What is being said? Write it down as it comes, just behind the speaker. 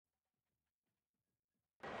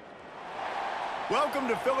Welcome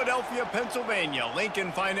to Philadelphia, Pennsylvania,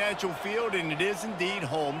 Lincoln Financial Field, and it is indeed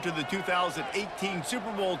home to the 2018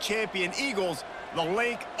 Super Bowl champion Eagles. The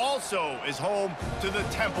Link also is home to the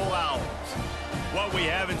Temple Owls. What we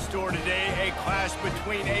have in store today, a clash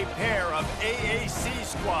between a pair of AAC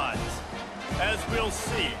squads. As we'll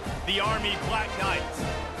see, the Army Black Knights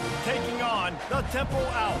taking on the Temple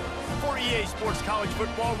Owls. For EA Sports College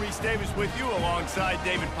Football, Reese Davis with you alongside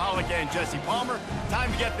David Pollack and Jesse Palmer.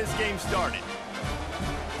 Time to get this game started.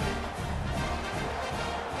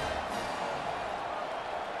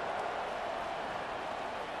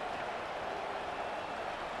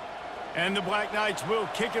 And the Black Knights will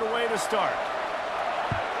kick it away to start.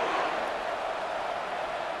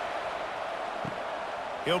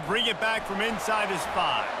 He'll bring it back from inside his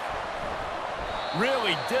 5.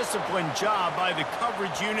 Really disciplined job by the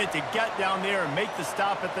coverage unit to get down there and make the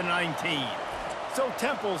stop at the 19. So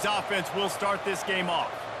Temple's offense will start this game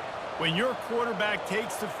off. When your quarterback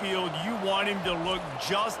takes the field, you want him to look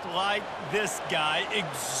just like this guy,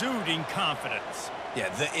 exuding confidence. Yeah,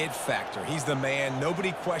 the it factor. He's the man.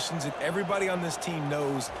 Nobody questions it. Everybody on this team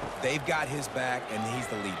knows they've got his back, and he's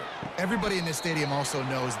the leader. Everybody in this stadium also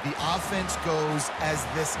knows the offense goes as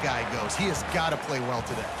this guy goes. He has got to play well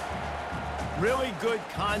today. Really good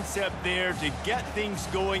concept there to get things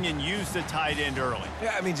going and use the tight end early.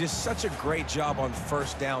 Yeah, I mean, just such a great job on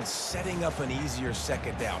first down, setting up an easier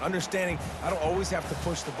second down. Understanding I don't always have to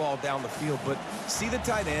push the ball down the field, but see the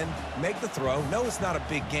tight end, make the throw. No, it's not a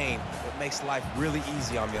big gain, but makes life really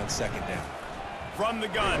easy on me on second down. From the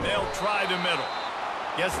gun, they'll try the middle.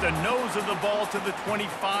 Gets the nose of the ball to the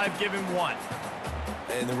 25, give him 1.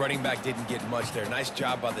 And the running back didn't get much there. Nice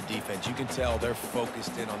job by the defense. You can tell they're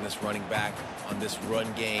focused in on this running back, on this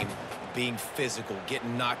run game, being physical,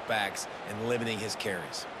 getting knockbacks, and limiting his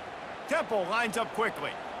carries. Temple lines up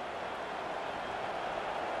quickly.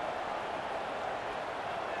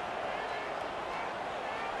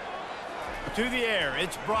 To the air,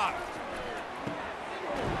 it's Brock.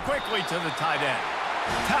 Quickly to the tight end.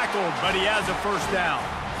 Tackled, but he has a first down.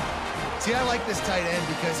 See, I like this tight end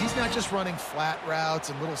because he's not just running flat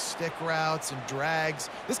routes and little stick routes and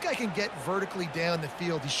drags. This guy can get vertically down the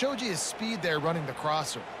field. He showed you his speed there running the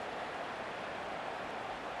crosser.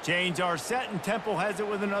 Chains are set, and Temple has it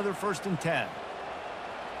with another 1st and 10.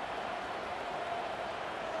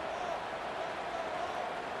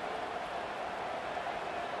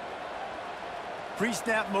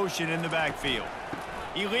 Pre-snap motion in the backfield.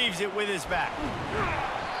 He leaves it with his back.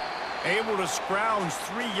 Able to scrounge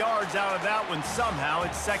 3 yards out of that one somehow.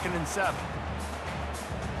 It's 2nd and 7.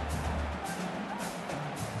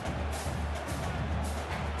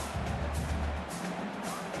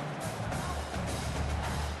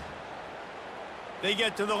 They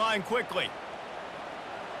get to the line quickly.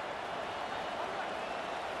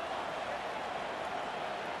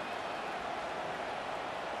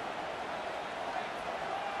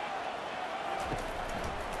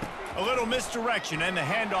 A little misdirection and the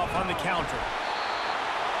handoff on the counter.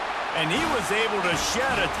 And he was able to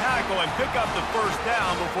shed a tackle and pick up the 1st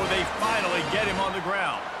down before they finally get him on the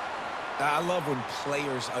ground. I love when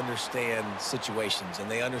players understand situations and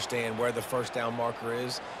they understand where the 1st down marker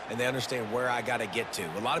is and they understand where I got to get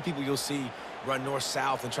to. A lot of people you'll see run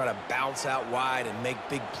north-south and try to bounce out wide and make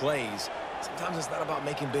big plays. Sometimes it's not about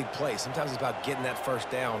making big plays. Sometimes it's about getting that 1st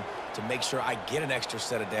down to make sure I get an extra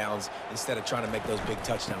set of downs instead of trying to make those big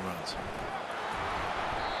touchdown runs.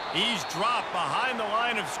 He's dropped behind the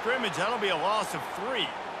line of scrimmage. That'll be a loss of 3.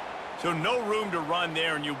 So no room to run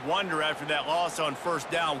there, and you wonder after that loss on 1st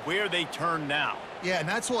down where they turn now. Yeah, and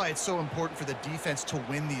that's why it's so important for the defense to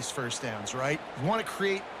win these 1st downs, right? You want to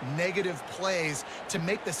create negative plays to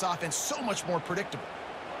make this offense so much more predictable.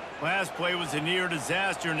 Last play was a near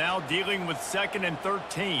disaster, now dealing with 2nd and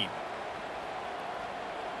 13.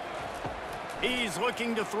 He's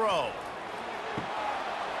looking to throw.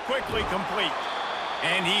 Quickly complete.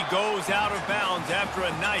 And he goes out of bounds after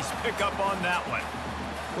a nice pickup on that one.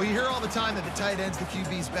 Well, you hear all the time that the tight end's the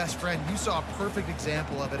QB's best friend. You saw a perfect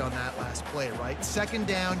example of it on that last play, right? 2nd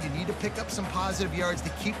down, you need to pick up some positive yards to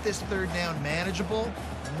keep this 3rd down manageable.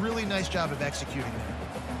 Really nice job of executing there.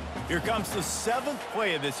 Here comes the 7th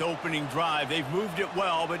play of this opening drive. They've moved it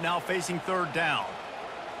well, but now facing 3rd down.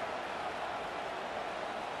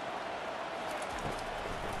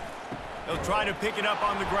 They'll try to pick it up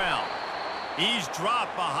on the ground. He's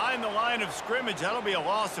dropped behind the line of scrimmage. That'll be a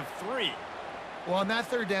loss of 3. Well, on that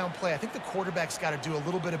 3rd down play, I think the quarterback's got to do a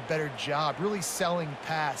little bit of better job really selling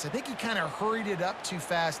pass. I think he kind of hurried it up too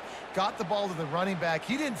fast, got the ball to the running back.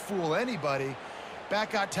 He didn't fool anybody.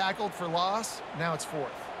 Back got tackled for loss. Now it's 4th.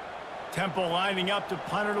 Temple lining up to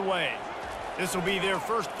punt it away. This will be their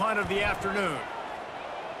first punt of the afternoon.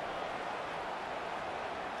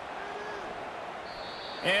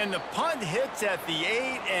 And the punt hits at the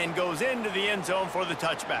 8 and goes into the end zone for the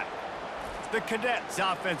touchback. The Cadets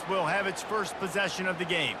offense will have its first possession of the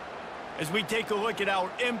game. As we take a look at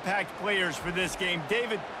our impact players for this game,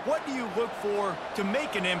 David, what do you look for to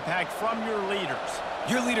make an impact from your leaders?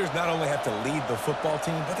 Your leaders not only have to lead the football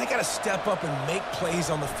team, but they got to step up and make plays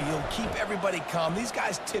on the field, keep everybody calm. These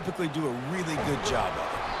guys typically do a really good job of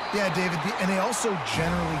it. Yeah, David, and they also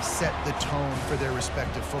generally set the tone for their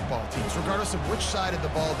respective football teams. Regardless of which side of the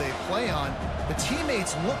ball they play on, the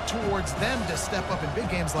teammates look towards them to step up in big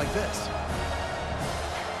games like this.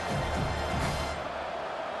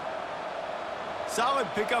 Solid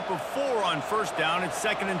pickup of 4 on first down. It's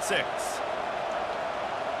 2nd and 6.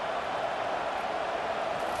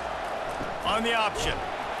 On the option.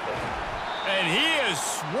 And he is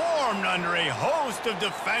swarmed under a host of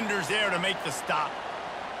defenders there to make the stop.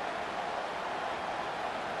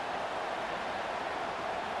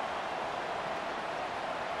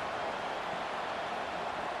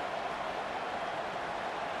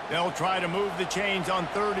 They'll try to move the chains on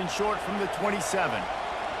 3rd and short from the 27.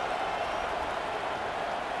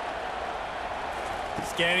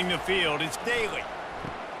 Scanning the field, it's Daly.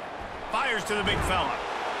 Fires to the big fella.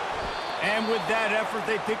 And with that effort,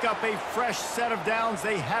 they pick up a fresh set of downs.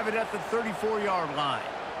 They have it at the 34-yard line.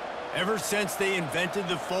 Ever since they invented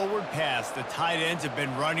the forward pass, the tight ends have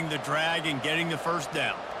been running the drag and getting the first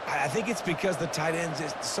down. I think it's because the tight ends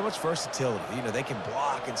is so much versatility. You know, they can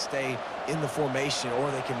block and stay in the formation,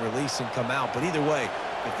 or they can release and come out. But either way,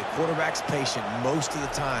 if the quarterback's patient, most of the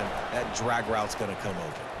time, that drag route's going to come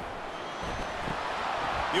open.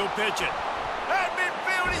 He'll pitch it. At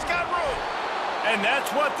midfield, he's got room. And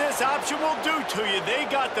that's what this option will do to you. They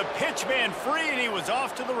got the pitch man free, and he was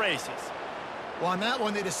off to the races. Well, on that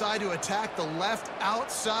one, they decide to attack the left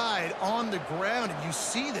outside on the ground, and you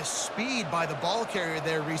see the speed by the ball carrier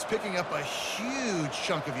there. He's picking up a huge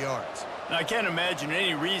chunk of yards. Now, I can't imagine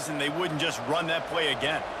any reason they wouldn't just run that play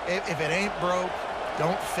again. If it ain't broke,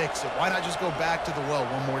 don't fix it. Why not just go back to the well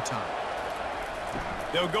one more time?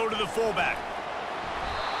 They'll go to the fullback.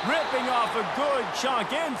 Ripping off a good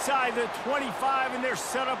chunk inside the 25, and they're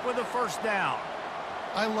set up with a first down.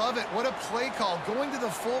 I love it. What a play call. Going to the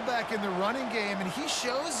fullback in the running game, and he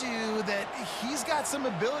shows you that he's got some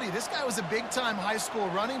ability. This guy was a big-time high school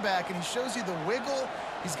running back, and he shows you the wiggle.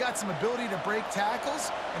 He's got some ability to break tackles,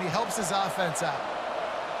 and he helps his offense out.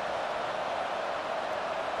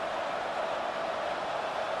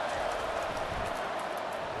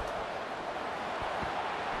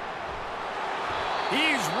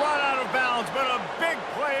 He's run out of bounds, but a big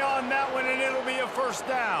play on that one, and it'll be a first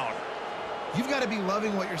down. You've got to be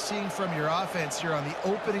loving what you're seeing from your offense here on the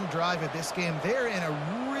opening drive of this game. They're in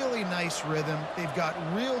a really nice rhythm. They've got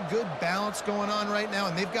real good balance going on right now,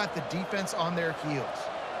 and they've got the defense on their heels.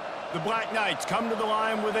 The Black Knights come to the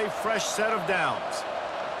line with a fresh set of downs.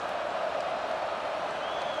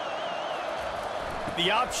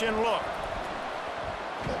 The option look.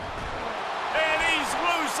 And he's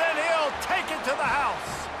loose, and he'll take it to the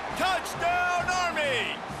house. Touchdown,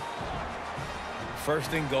 Army!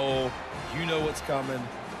 First and goal. You know what's coming.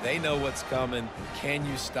 They know what's coming. Can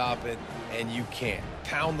you stop it? And you can't.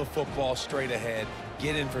 Pound the football straight ahead.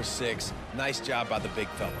 Get in for 6. Nice job by the big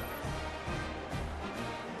fella.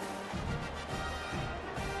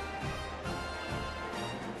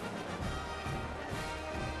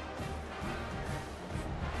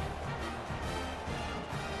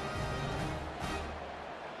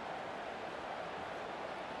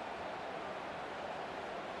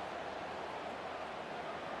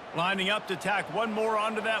 Lining up to tack one more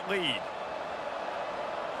onto that lead.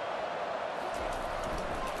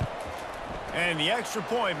 And the extra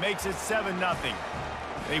point makes it 7-0.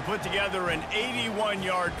 They put together an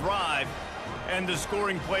 81-yard drive, and the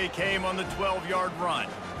scoring play came on the 12-yard run.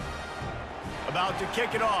 About to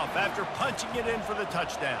kick it off after punching it in for the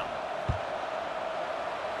touchdown.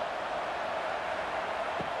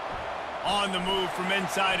 On the move from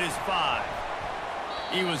inside his 5.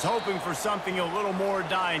 He was hoping for something a little more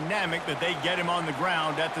dynamic, but they get him on the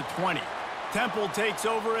ground at the 20. Temple takes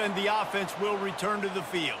over, and the offense will return to the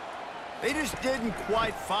field. They just didn't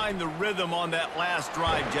quite find the rhythm on that last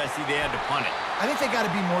drive, Jesse. They had to punt it. I think they got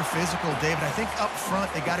to be more physical, David. I think up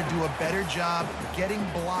front they got to do a better job getting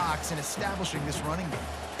blocks and establishing this running game.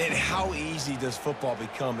 And how easy does football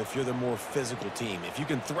become if you're the more physical team? If you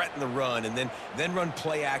can threaten the run and then run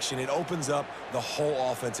play action, it opens up the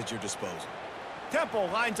whole offense at your disposal. Temple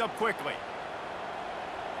lines up quickly.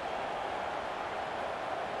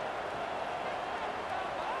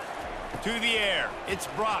 To the air. It's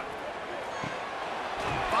Brock.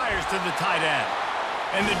 Fires to the tight end.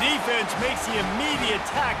 And the defense makes the immediate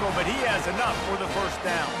tackle, but he has enough for the first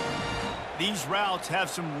down. These routes have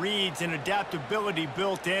some reads and adaptability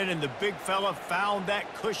built in, and the big fella found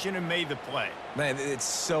that cushion and made the play. Man, it's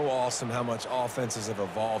so awesome how much offenses have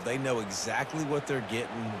evolved. They know exactly what they're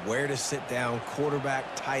getting, where to sit down, quarterback,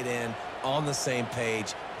 tight end, on the same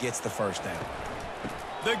page, gets the first down.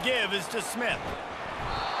 The give is to Smith.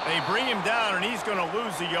 They bring him down, and he's going to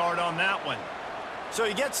lose a yard on that one. So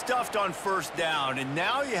you get stuffed on first down, and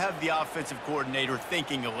now you have the offensive coordinator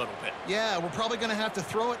thinking a little bit. Yeah, we're probably going to have to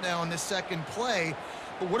throw it now in this second play.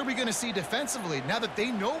 But what are we going to see defensively? Now that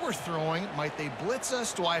they know we're throwing, might they blitz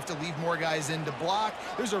us? Do I have to leave more guys in to block?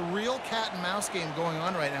 There's a real cat and mouse game going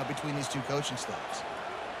on right now between these two coaching staffs.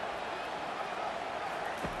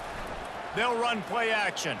 They'll run play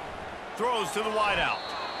action. Throws to the wideout.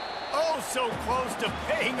 Oh, so close to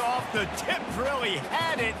paying off. The tip really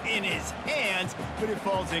had it in his hands, but it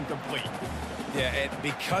falls incomplete. Yeah, and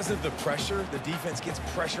because of the pressure, the defense gets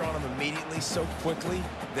pressure on him immediately so quickly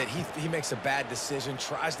that he makes a bad decision,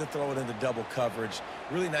 tries to throw it into double coverage.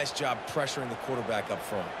 Really nice job pressuring the quarterback up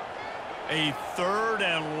front. A 3rd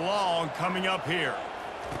and long coming up here.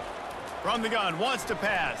 From the gun, wants to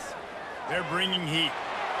pass. They're bringing heat.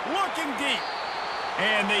 Looking deep.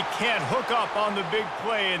 And they can't hook up on the big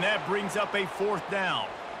play, and that brings up a 4th down.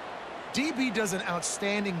 DB does an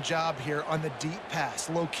outstanding job here on the deep pass,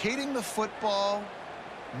 locating the football,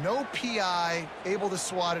 no PI, able to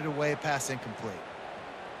swat it away, pass incomplete.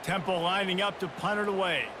 Temple lining up to punt it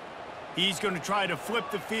away. He's going to try to flip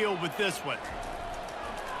the field with this one.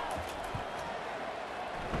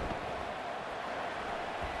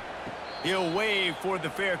 He'll wave for the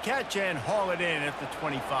fair catch and haul it in at the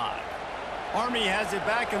 25. Army has it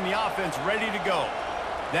back in the offense, ready to go.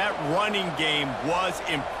 That running game was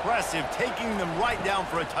impressive, taking them right down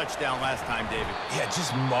for a touchdown last time, David. Yeah,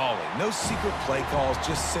 just mauling. No secret play calls,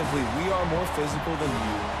 just simply we are more physical than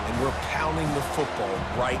you, and we're pounding the football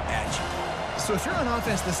right at you. So if you're on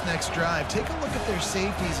offense this next drive, take a look at their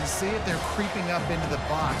safeties and see if they're creeping up into the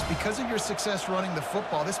box. Because of your success running the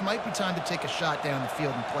football, this might be time to take a shot down the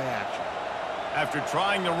field and play action. After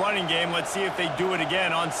trying the running game, let's see if they do it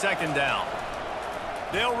again on 2nd down.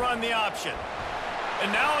 They'll run the option.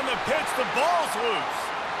 And now on the pitch, the ball's loose.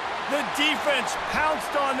 The defense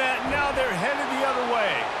pounced on that, and now they're headed the other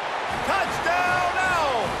way. Touchdown,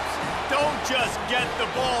 Elves! Don't just get the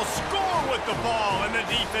ball, score with the ball, and the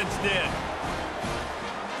defense did.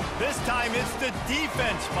 This time it's the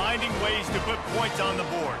defense finding ways to put points on the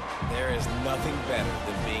board. There is nothing better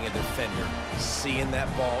than being a defender. Seeing that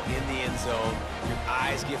ball in the end zone, your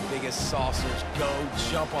eyes get big as saucers, go,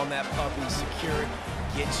 jump on that puppy, secure it,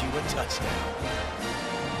 get you a touchdown.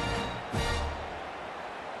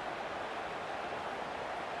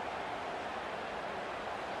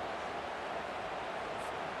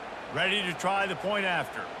 Ready to try the point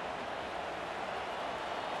after.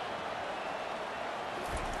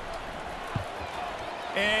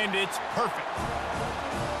 And it's perfect.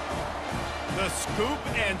 The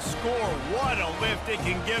scoop and score. What a lift it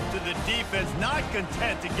can give to the defense. Not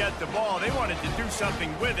content to get the ball. They wanted to do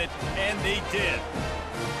something with it, and they did.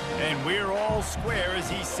 And we're all square as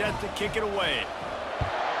he's set to kick it away.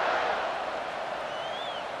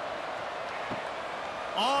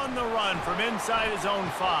 On the run from inside his own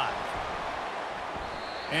 5.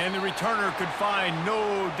 And the returner could find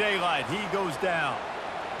no daylight. He goes down.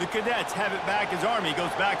 The Cadets have it back as Army goes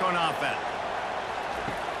back on offense.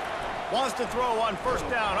 Wants to throw on 1st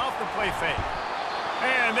down off the play fake.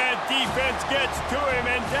 And that defense gets to him,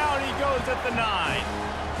 and down he goes at the 9.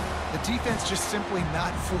 The defense just simply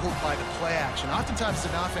not fooled by the play action. Oftentimes as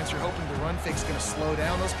an offense, you're hoping the run fake's going to slow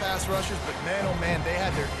down those pass rushers, but man, oh man, they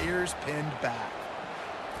had their ears pinned back.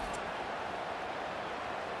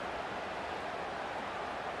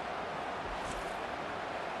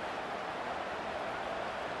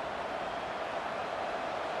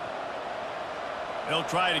 They'll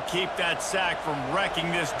try to keep that sack from wrecking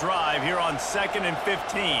this drive here on 2nd and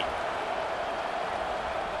 15.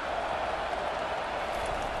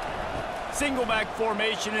 Single back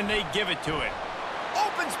formation, and they give it to it.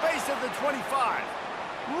 Open space at the 25.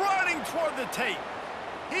 Running toward the tape.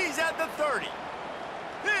 He's at the 30.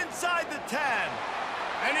 Inside the 10.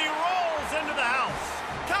 And he rolls into the house.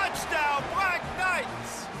 Touchdown, Black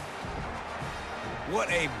Knights! What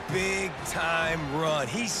a big-time run.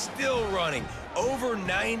 He's still running. Over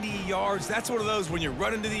 90 yards. That's one of those when you're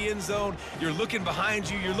running to the end zone, you're looking behind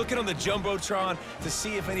you, you're looking on the Jumbotron to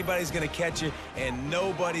see if anybody's going to catch you, and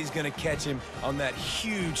nobody's going to catch him on that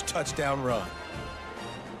huge touchdown run.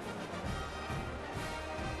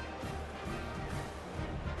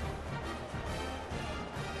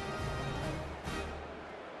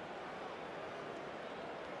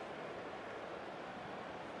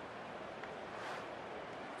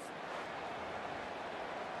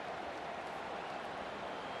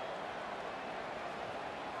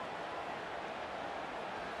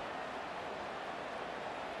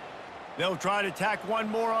 They'll try to tack one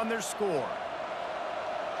more on their score.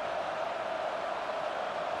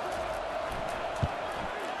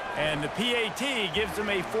 And the PAT gives them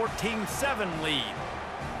a 14-7 lead.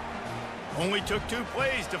 Only took 2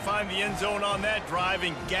 plays to find the end zone on that drive,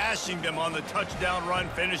 and gashing them on the touchdown run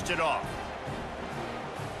finished it off.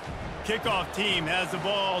 Kickoff team has the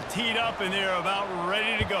ball teed up, and they're about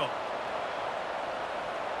ready to go.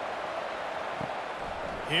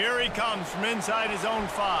 Here he comes from inside his own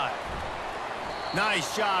 5.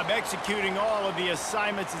 Nice job executing all of the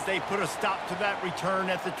assignments as they put a stop to that return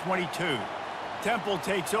at the 22. Temple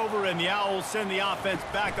takes over, and the Owls send the offense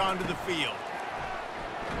back onto the field.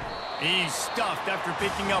 He's stuffed after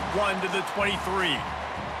picking up 1 to the 23.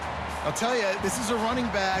 I'll tell you, this is a running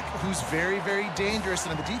back who's very, very dangerous,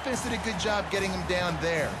 and the defense did a good job getting him down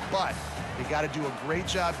there. But they got to do a great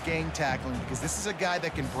job gang tackling, because this is a guy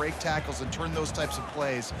that can break tackles and turn those types of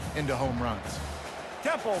plays into home runs.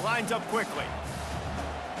 Temple lines up quickly.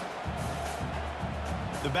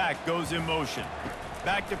 The back goes in motion.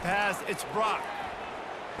 Back to pass, it's Brock.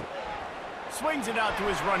 Swings it out to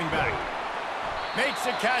his running back. Makes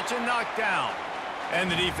the catch and knocked down.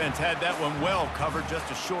 And the defense had that one well covered, just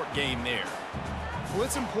a short gain there. Well,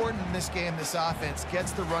 it's important in this game, this offense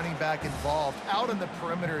gets the running back involved out in the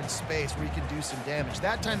perimeter in space where he can do some damage.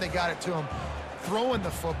 That time they got it to him throwing the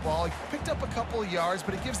football. He picked up a couple of yards,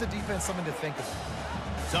 but it gives the defense something to think about.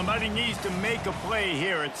 Somebody needs to make a play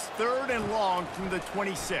here. It's 3rd and long from the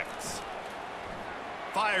 26.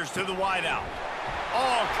 Fires to the wideout.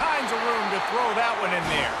 All kinds of room to throw that one in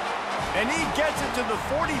there. And he gets it to the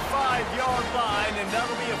 45-yard line, and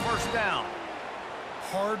that'll be a first down.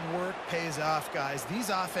 Hard work pays off, guys. These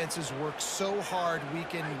offenses work so hard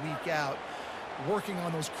week in and week out, working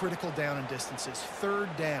on those critical down and distances,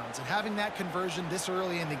 3rd downs. And having that conversion this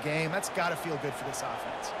early in the game, that's got to feel good for this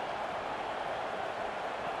offense.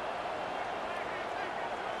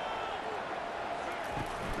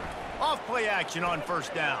 Off play action on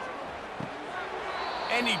first down.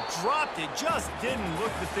 And he dropped it, just didn't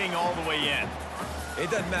look the thing all the way in.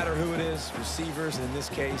 It doesn't matter who it is, receivers, and in this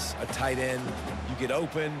case, a tight end. You get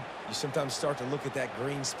open, you sometimes start to look at that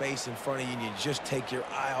green space in front of you, and you just take your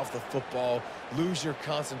eye off the football, lose your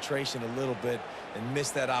concentration a little bit, and miss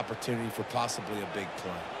that opportunity for possibly a big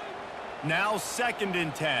play. Now 2nd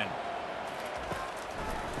and 10.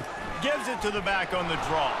 Gives it to the back on the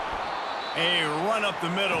draw. A run up the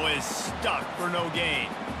middle is stuck for no gain.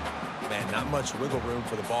 Man, not much wiggle room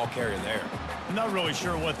for the ball carrier there. Not really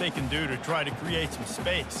sure what they can do to try to create some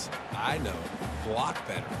space. I know. Block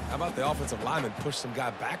better. How about the offensive lineman push some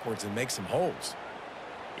guy backwards and make some holes?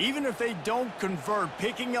 Even if they don't convert,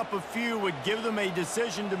 picking up a few would give them a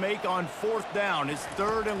decision to make on 4th down. It's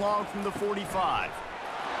 3rd and long from the 45.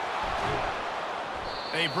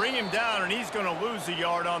 They bring him down, and he's going to lose a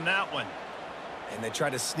yard on that one. And they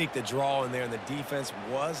tried to sneak the draw in there, and the defense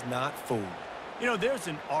was not fooled. You know, there's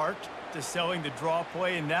an art to selling the draw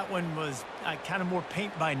play, and that one was kind of more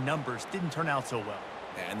paint by numbers. Didn't turn out so well.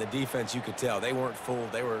 And the defense, you could tell, they weren't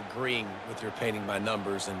fooled. They were agreeing with your painting by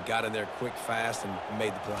numbers and got in there quick, fast, and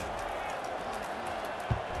made the play.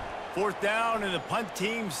 4th down, and the punt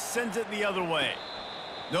team sends it the other way.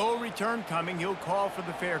 No return coming. He'll call for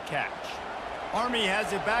the fair catch. Army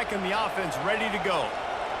has it back in the offense, ready to go.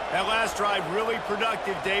 That last drive really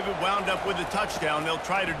productive. David wound up with a touchdown. They'll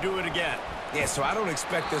try to do it again. Yeah, so I don't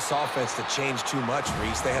expect this offense to change too much,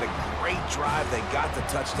 Reese. They had a great drive. They got the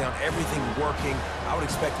touchdown. Everything working. I would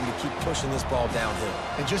expect them to keep pushing this ball downhill.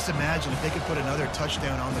 And just imagine if they could put another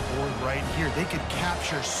touchdown on the board right here. They could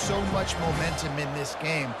capture so much momentum in this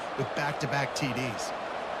game with back-to-back TDs.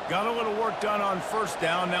 Got a little work done on first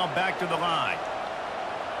down. Now back to the line.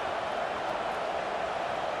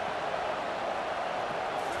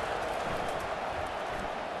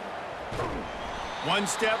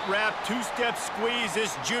 One-step wrap, two-step squeeze.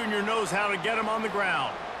 This junior knows how to get him on the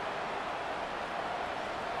ground.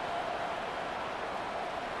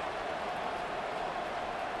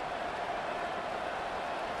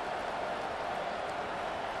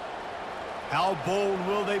 How bold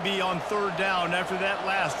will they be on 3rd down after that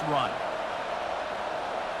last run?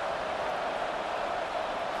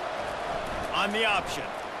 On the option.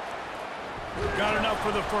 Got enough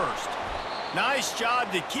for the first. Nice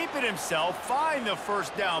job to keep it himself, find the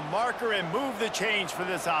first down marker, and move the change for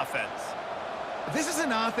this offense. This is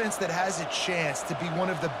an offense that has a chance to be one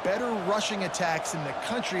of the better rushing attacks in the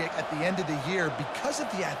country at the end of the year because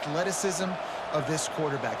of the athleticism of this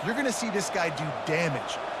quarterback. You're going to see this guy do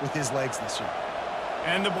damage with his legs this year.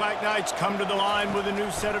 And the Black Knights come to the line with a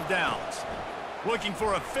new set of downs. Looking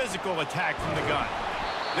for a physical attack from the gun.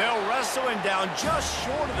 They'll wrestle him down just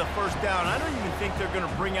short of the first down. I don't even think they're going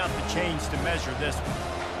to bring out the chains to measure this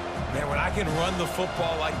one. Man, when I can run the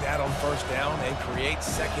football like that on first down and create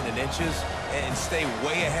second and inches and stay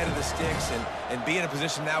way ahead of the sticks and be in a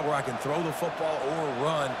position now where I can throw the football or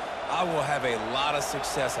run, I will have a lot of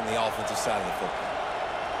success on the offensive side of the football.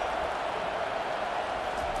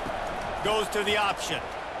 Goes to the option.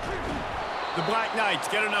 The Black Knights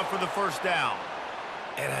get enough for the first down.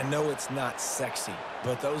 And I know it's not sexy,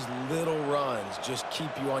 but those little runs just keep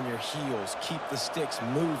you on your heels, keep the sticks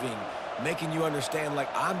moving, making you understand, like,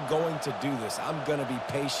 I'm going to do this. I'm going to be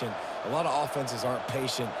patient. A lot of offenses aren't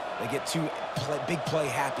patient. They get too big play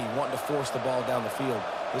happy, wanting to force the ball down the field.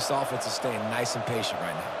 This offense is staying nice and patient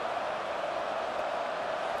right now.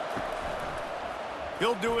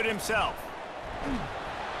 He'll do it himself.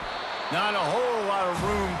 Not a whole lot of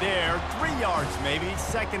room there. 3 yards maybe,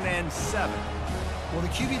 2nd and 7. Well, the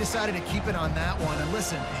QB decided to keep it on that one. And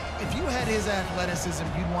listen, if you had his athleticism,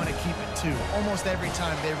 you'd want to keep it too. Almost every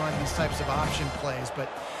time they run these types of option plays. But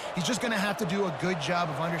he's just going to have to do a good job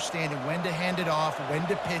of understanding when to hand it off, when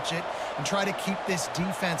to pitch it, and try to keep this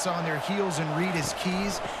defense on their heels and read his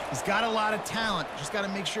keys. He's got a lot of talent. Just got to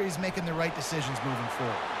make sure he's making the right decisions moving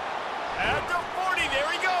forward. At the 40, there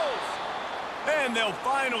he goes. And they'll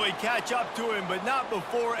finally catch up to him, but not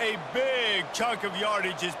before a big chunk of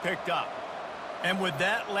yardage is picked up. And with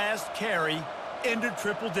that last carry, into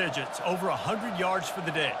triple digits, over 100 yards for the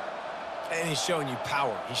day. And he's showing you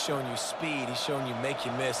power. He's showing you speed. He's showing you make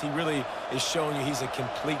you miss. He really is showing you he's a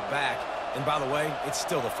complete back. And by the way, it's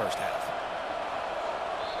still the first half.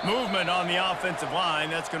 Movement on the offensive line.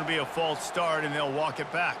 That's going to be a false start, and they'll walk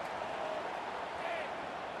it back.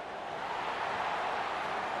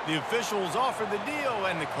 The officials offer the deal,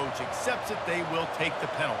 and the coach accepts it. They will take the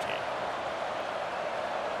penalty.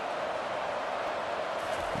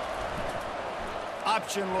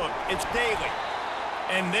 Option look. It's Daly.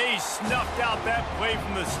 And they snuffed out that play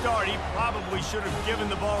from the start. He probably should have given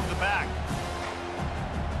the ball to the back.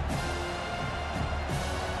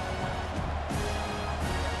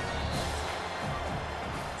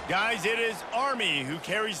 Guys, it is Army who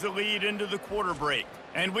carries the lead into the quarter break.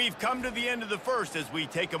 And we've come to the end of the first as we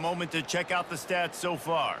take a moment to check out the stats so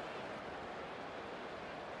far.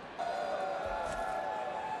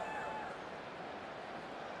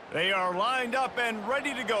 They are lined up and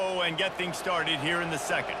ready to go and get things started here in the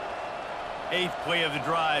second. 8th play of the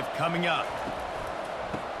drive coming up.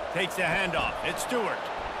 Takes the handoff. It's Stewart.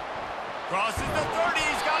 Crosses the 30.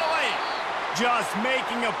 He's got away. Just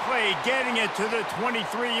making a play, getting it to the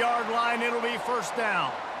 23-yard line. It'll be first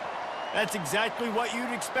down. That's exactly what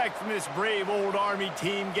you'd expect from this brave old Army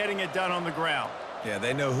team, getting it done on the ground. Yeah,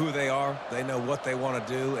 they know who they are. They know what they want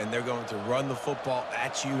to do, and they're going to run the football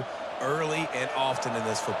at you early and often in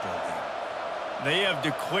this football game. They have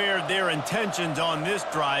declared their intentions on this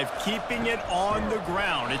drive, keeping it on the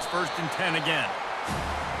ground. It's 1st and 10 again.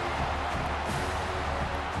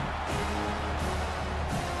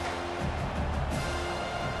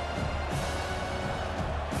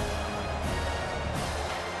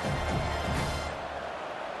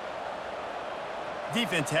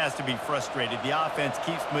 Defense has to be frustrated. The offense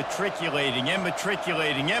keeps matriculating and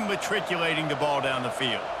matriculating and matriculating the ball down the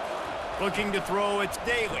field. Looking to throw, it's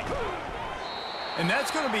Daly. And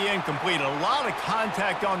that's going to be incomplete. A lot of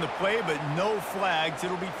contact on the play, but no flags.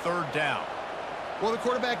 It'll be 3rd down. Well, the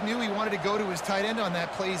quarterback knew he wanted to go to his tight end on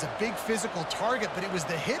that play. He's a big physical target, but it was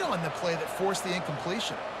the hit on the play that forced the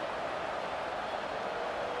incompletion.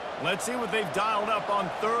 Let's see what they've dialed up on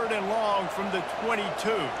 3rd and long from the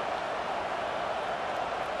 22.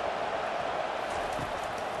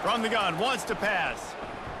 From the gun, wants to pass.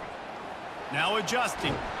 Now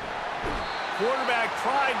adjusting. Quarterback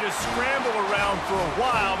tried to scramble around for a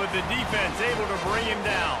while, but the defense able to bring him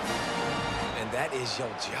down. And that is your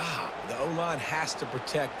job. The O-line has to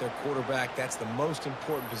protect their quarterback. That's the most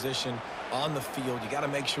important position on the field. You got to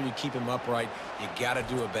make sure you keep him upright. You got to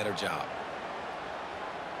do a better job.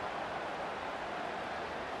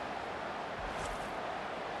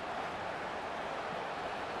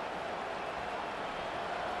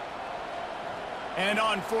 And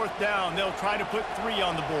on 4th down, they'll try to put 3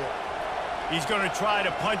 on the board. He's going to try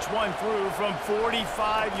to punch one through from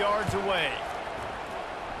 45 yards away.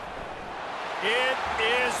 It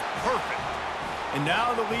is perfect. And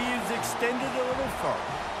now the lead is extended a little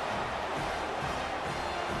further.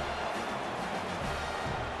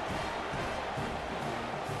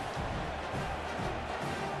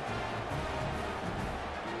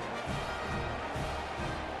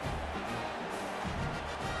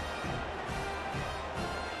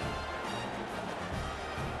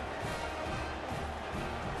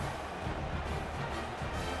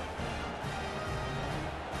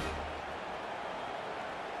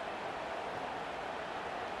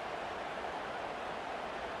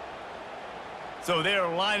 So they're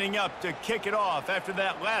lining up to kick it off after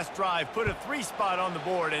that last drive. Put a 3-spot on the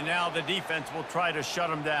board, and now the defense will try to shut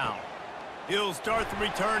them down. He'll start the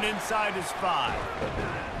return inside his 5.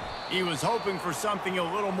 He was hoping for something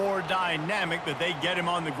a little more dynamic, but they get him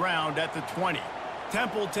on the ground at the 20.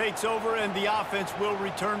 Temple takes over, and the offense will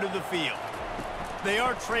return to the field. They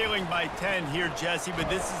are trailing by 10 here, Jesse, but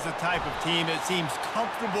this is the type of team that seems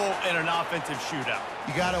comfortable in an offensive shootout.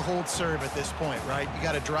 You got to hold serve at this point, right? You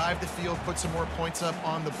got to drive the field, put some more points up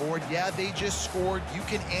on the board. Yeah, they just scored. You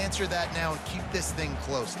can answer that now and keep this thing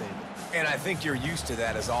close, David. And I think you're used to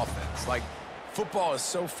that as offense. Like, football is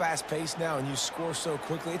so fast-paced now and you score so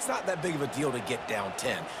quickly, it's not that big of a deal to get down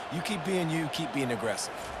 10. You keep being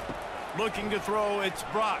aggressive. Looking to throw, it's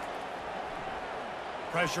Brock.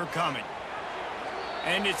 Pressure coming.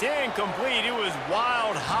 And it's incomplete. It was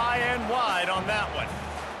wild, high and wide on that one.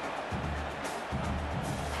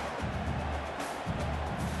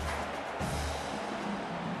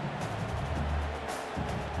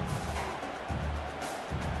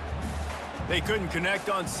 They couldn't connect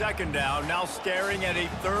on 2nd down. Now staring at a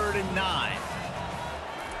 3rd and 9.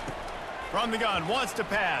 From the gun, wants to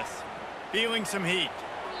pass. Feeling some heat.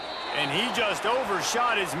 And he just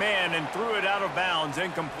overshot his man and threw it out of bounds,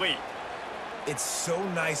 incomplete. It's so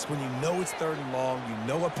nice when you know it's 3rd and long, you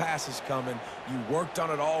know a pass is coming, you worked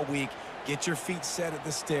on it all week, get your feet set at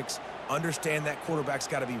the sticks, understand that quarterback's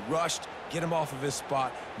got to be rushed, get him off of his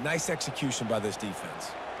spot. Nice execution by this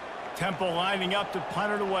defense. Temple lining up to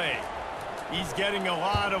punt it away. He's getting a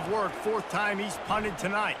lot of work. 4th time he's punted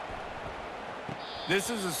tonight.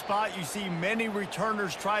 This is a spot you see many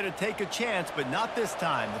returners try to take a chance, but not this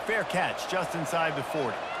time. The fair catch just inside the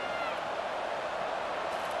 40.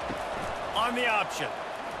 On the option.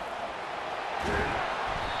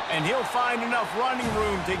 And he'll find enough running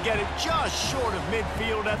room to get it just short of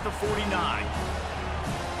midfield at the 49.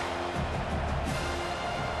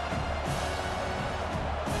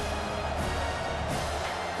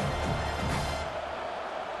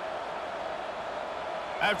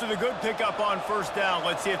 After the good pickup on 1st down,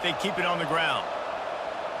 let's see if they keep it on the ground.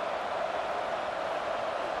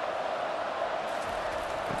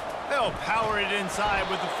 They'll power it inside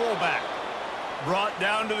with the fullback. Brought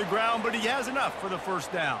down to the ground, but he has enough for the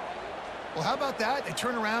 1st down. Well, how about that? They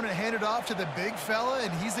turn around and hand it off to the big fella,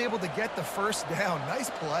 and he's able to get the 1st down. Nice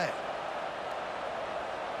play.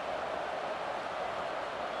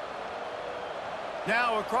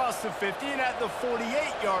 Now across the 50 and at the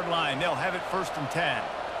 48-yard line. They'll have it 1st and 10.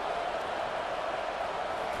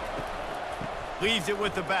 Leaves it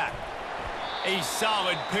with the back. A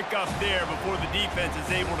solid pickup there before the defense is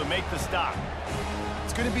able to make the stop.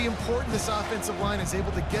 It's going to be important this offensive line is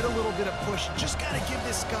able to get a little bit of push. Just got to give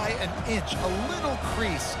this guy an inch, a little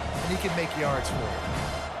crease, and he can make yards for it.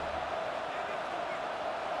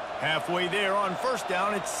 Halfway there on 1st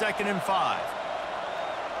down, it's 2nd and 5.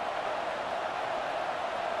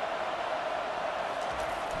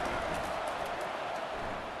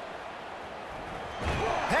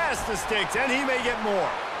 Past the sticks, and he may get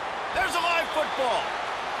more. There's a live football.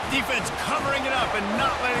 Defense covering it up and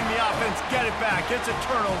not letting the offense get it back. It's a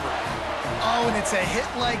turnover. Oh, and it's a hit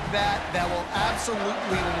like that that will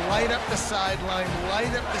absolutely light up the sideline, light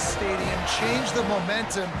up the stadium, change the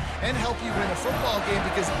momentum, and help you win a football game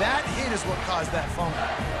because that hit is what caused that fumble.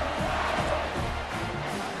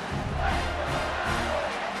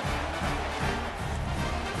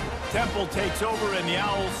 Temple takes over, and the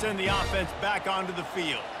Owls send the offense back onto the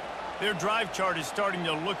field. Their drive chart is starting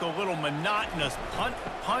to look a little monotonous. Punt,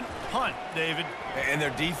 punt, punt, David. And their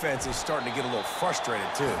defense is starting to get a little frustrated,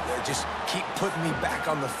 too. They just keep putting me back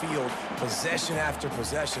on the field, possession after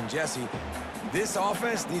possession. Jesse, this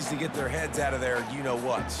offense needs to get their heads out of their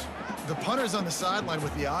you-know-whats. The punter's on the sideline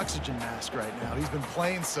with the oxygen mask right now. He's been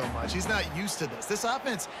playing so much. He's not used to this. This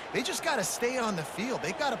offense, they just got to stay on the field.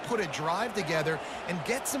 They've got to put a drive together and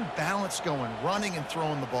get some balance going, running and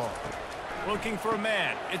throwing the ball. Looking for a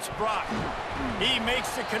man. It's Brock. He makes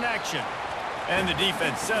the connection. And the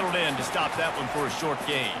defense settled in to stop that one for a short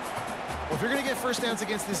gain. Well, if you're going to get 1st downs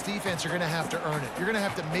against this defense, you're going to have to earn it. You're going to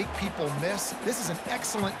have to make people miss. This is an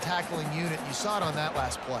excellent tackling unit. You saw it on that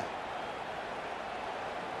last play.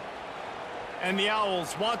 And the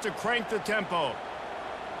Owls want to crank the tempo.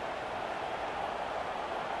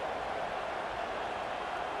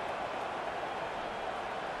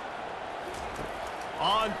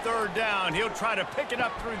 On 3rd down, he'll try to pick it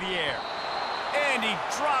up through the air. And he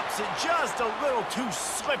drops it just a little too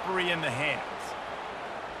slippery in the hands.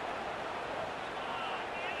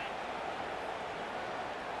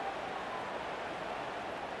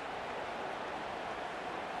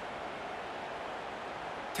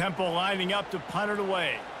 Temple lining up to punt it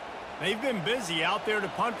away. They've been busy out there to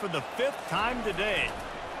punt for the 5th time today.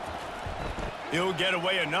 He'll get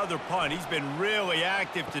away another punt. He's been really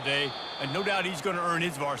active today, and no doubt he's going to earn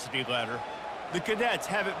his varsity letter. The Cadets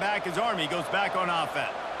have it back as Army goes back on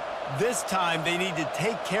offense. This time, they need to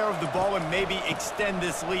take care of the ball and maybe extend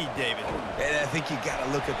this lead, David. And I think you got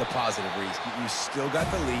to look at the positive, Reese. You still got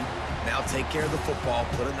the lead. Now take care of the football.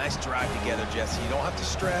 Put a nice drive together, Jesse. You don't have to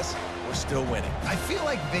stress. We're still winning. I feel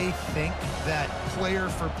like they think that player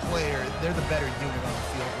for player, they're the better unit on the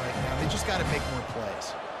field right now. They just got to make more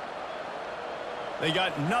plays. They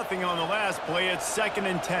got nothing on the last play. It's 2nd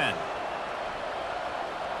and 10.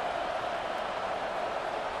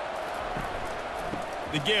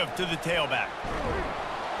 The give to the tailback.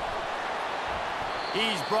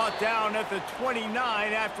 He's brought down at the 29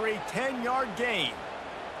 after a 10-yard gain.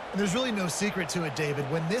 And there's really no secret to it, David.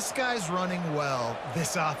 When this guy's running well,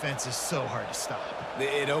 this offense is so hard to stop.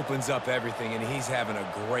 It opens up everything, and he's having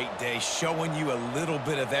a great day, showing you a little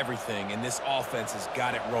bit of everything, and this offense has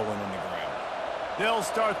got it rolling on the ground. They'll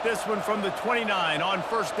start this one from the 29 on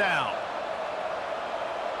 1st down.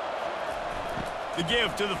 The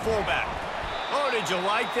give to the fullback. Oh, did you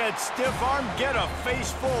like that stiff arm? Get a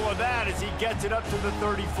face full of that as he gets it up to the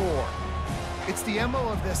 34. It's the MO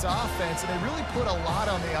of this offense, and they really put a lot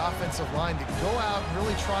on the offensive line to go out and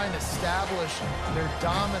really try and establish their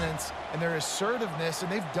dominance and their assertiveness,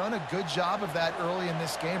 and they've done a good job of that early in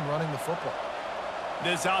this game running the football.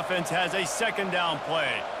 This offense has a 2nd down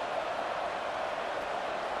play.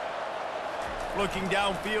 Looking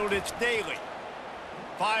downfield, it's Daly.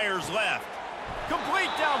 Fires left.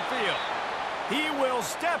 Complete downfield. He will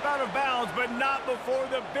step out of bounds, but not before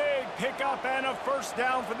the big pickup and a 1st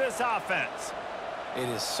down for this offense. It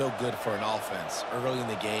is so good for an offense early in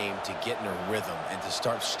the game to get in a rhythm and to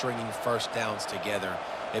start stringing 1st downs together.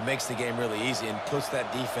 It makes the game really easy and puts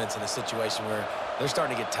that defense in a situation where they're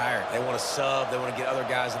starting to get tired. They want to sub. They want to get other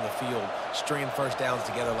guys in the field. Stringing 1st downs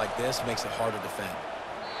together like this makes it hard to defend.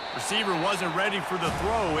 Receiver wasn't ready for the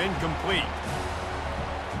throw. Incomplete.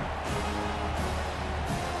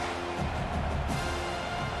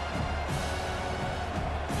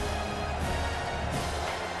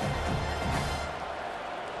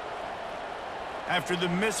 After the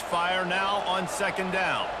misfire, now on 2nd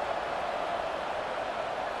down.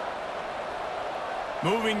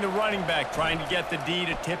 Moving the running back, trying to get the D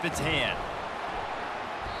to tip its hand.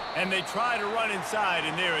 And they try to run inside,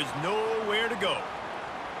 and there is nowhere to go.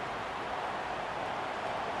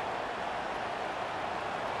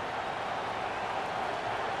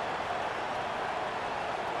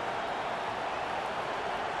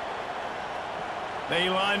 They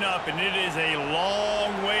line up, and it is a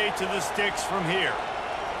long way to the sticks from here.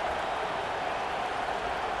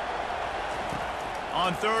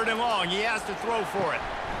 On 3rd and long, he has to throw for it.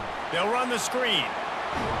 They'll run the screen.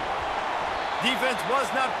 Defense was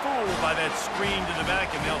not fooled by that screen to the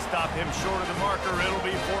back, and they'll stop him short of the marker. It'll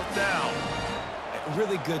be 4th down.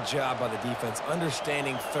 Really good job by the defense,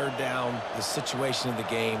 understanding 3rd down, the situation of the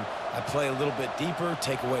game. I play a little bit deeper,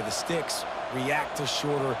 take away the sticks, react to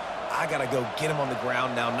shorter. I got to go get him on the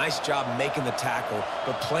ground now. Nice job making the tackle,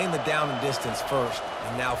 but playing the down and distance first,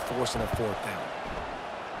 and now forcing a 4th down.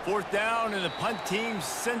 4th down, and the punt team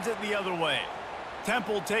sends it the other way.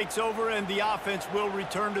 Temple takes over, and the offense will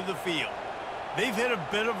return to the field. They've hit a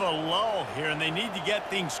bit of a lull here, and they need to get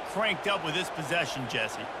things cranked up with this possession,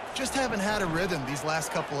 Jesse. Just haven't had a rhythm these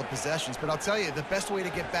last couple of possessions, but I'll tell you, the best way to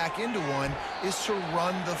get back into one is to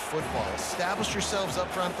run the football. Establish yourselves up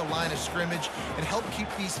front at the line of scrimmage and help keep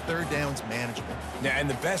these 3rd downs manageable. Now, and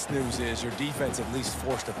the best news is your defense at least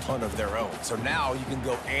forced a punt of their own. So now you can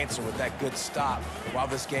go answer with that good stop while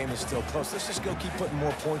this game is still close. Let's just go keep putting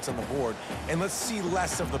more points on the board, and let's see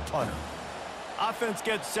less of the punter. Offense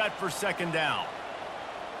gets set for 2nd down.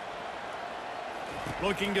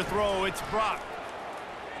 Looking to throw, it's Brock.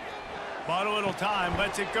 Bought a little time,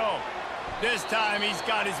 lets it go. This time he's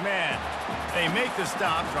got his man. They make the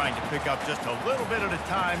stop, trying to pick up just a little bit at a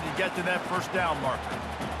time to get to that 1st down marker.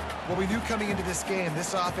 Well, we knew coming into this game,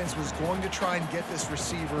 this offense was going to try and get this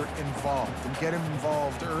receiver involved and get him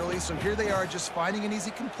involved early. So here they are just finding an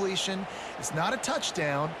easy completion. It's not a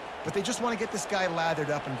touchdown, but they just want to get this guy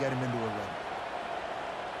lathered up and get him into a run.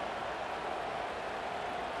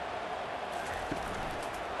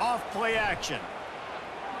 Off play action.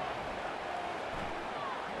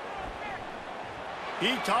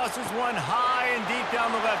 He tosses one high and deep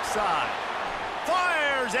down the left side.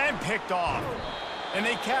 Fires and picked off. And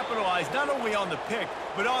they capitalize not only on the pick,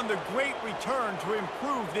 but on the great return to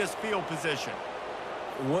improve this field position.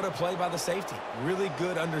 What a play by the safety. Really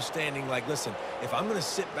good understanding. Like, listen, if I'm going to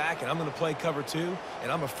sit back and I'm going to play cover 2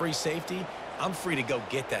 and I'm a free safety, I'm free to go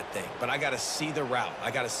get that thing, but I got to see the route.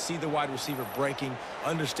 I got to see the wide receiver breaking,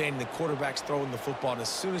 understanding the quarterback's throwing the football, and as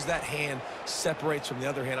soon as that hand separates from the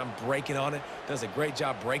other hand, I'm breaking on it. Does a great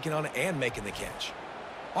job breaking on it and making the catch.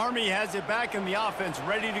 Army has it back in the offense,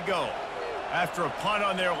 ready to go. After a punt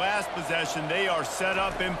on their last possession, they are set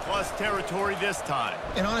up in plus territory this time.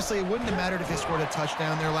 And honestly, it wouldn't have mattered if they scored a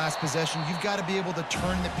touchdown their last possession. You've got to be able to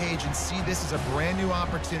turn the page and see this is a brand new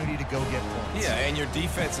opportunity to go get points. Yeah, and your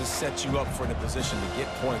defense has set you up for the position to get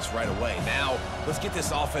points right away. Now, let's get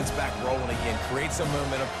this offense back rolling again, create some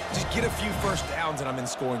momentum, just get a few first downs, and I'm in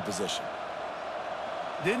scoring position.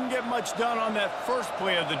 Didn't get much done on that first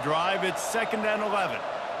play of the drive. It's 2nd and 11.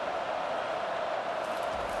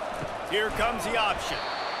 Here comes the option.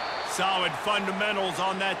 Solid fundamentals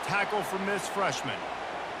on that tackle from this freshman.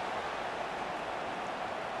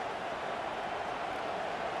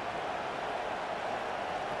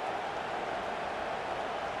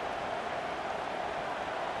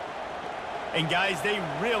 And guys, they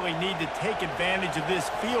really need to take advantage of this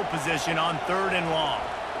field position on 3rd and long.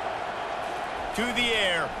 To the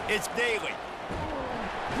air, it's Daly.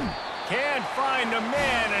 Can't find a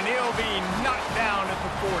man, and he'll be knocked down at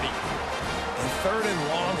the 40. And 3rd and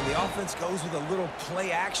long, and the offense goes with a little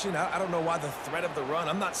play action. I don't know why the threat of the run.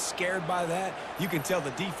 I'm not scared by that. You can tell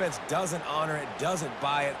the defense doesn't honor it, doesn't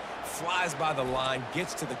buy it, flies by the line,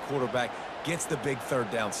 gets to the quarterback, gets the big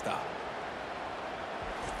 3rd down stop.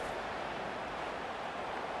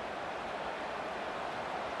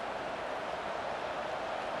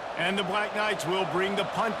 And the Black Knights will bring the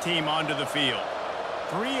punt team onto the field.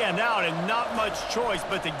 3 and out, and not much choice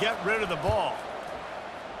but to get rid of the ball.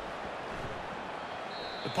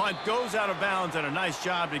 The punt goes out of bounds, and a nice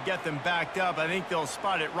job to get them backed up. I think they'll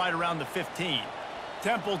spot it right around the 15.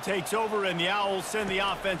 Temple takes over, and the Owls send the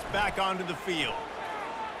offense back onto the field.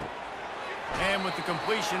 And with the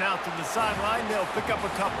completion out to the sideline, they'll pick up a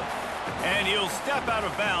couple. And he'll step out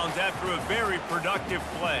of bounds after a very productive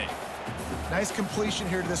play. Nice completion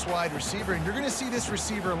here to this wide receiver, and you're going to see this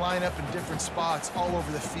receiver line up in different spots all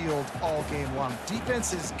over the field all game long.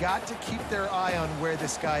 Defense has got to keep their eye on where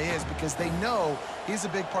this guy is because they know he's a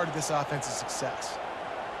big part of this offense's success.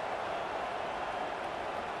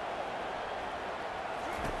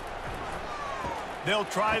 They'll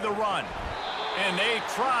try the run, and they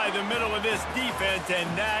try the middle of this defense,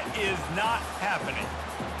 and that is not happening.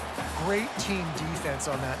 Great team defense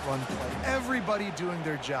on that run play. Everybody doing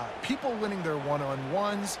their job. People winning their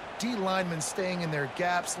one-on-ones, D linemen staying in their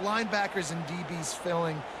gaps, linebackers and DBs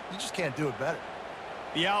filling. You just can't do it better.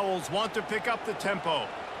 The Owls want to pick up the tempo.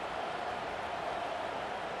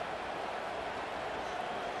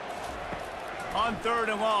 On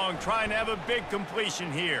 3rd and long, trying to have a big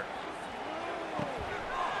completion here.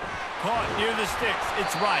 Caught near the sticks.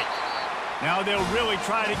 It's right. Now they'll really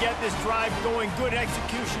try to get this drive going. Good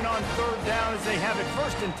execution on 3rd down as they have it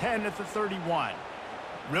 1st and 10 at the 31.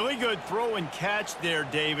 Really good throw and catch there,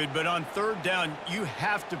 David, but on 3rd down, you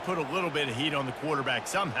have to put a little bit of heat on the quarterback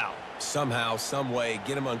somehow. Somehow, some way,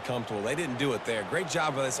 get them uncomfortable. They didn't do it there. Great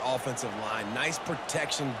job by this offensive line. Nice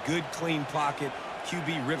protection, good clean pocket.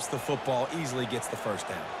 QB rips the football, easily gets the 1st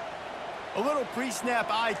down. A little pre-snap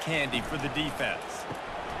eye candy for the defense.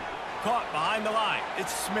 Caught behind the line.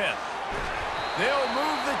 It's Smith. They'll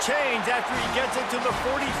move the chains after he gets it to the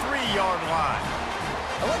 43-yard line.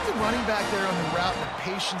 I like the running back there on the route and the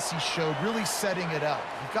patience he showed, really setting it up.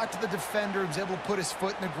 He got to the defender, was able to put his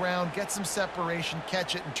foot in the ground, get some separation,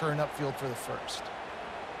 catch it, and turn upfield for the 1st.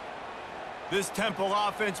 This Temple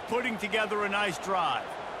offense putting together a nice drive.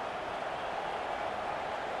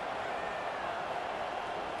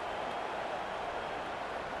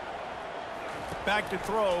 Back to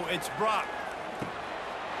throw, it's Brock.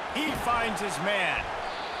 He finds his man.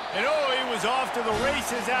 And oh, he was off to the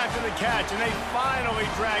races after the catch, and they finally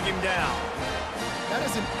drag him down. That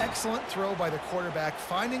is an excellent throw by the quarterback,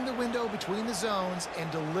 finding the window between the zones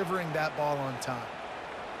and delivering that ball on time.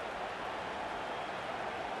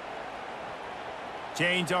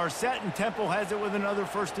 Chains are set, and Temple has it with another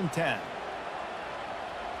 1st and 10.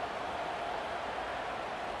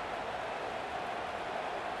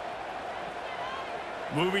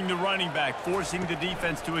 Moving the running back, forcing the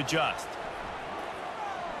defense to adjust.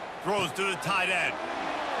 Throws to the tight end.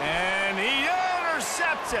 And he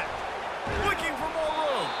intercepts it. Looking for more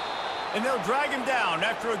room. And they'll drag him down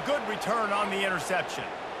after a good return on the interception.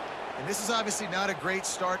 And this is obviously not a great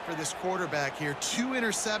start for this quarterback here. 2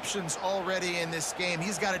 interceptions already in this game.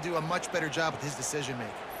 He's got to do a much better job with his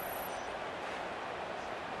decision-making.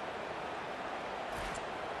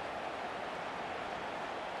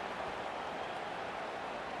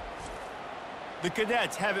 The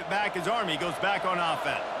Cadets have it back as Army goes back on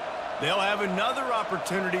offense. They'll have another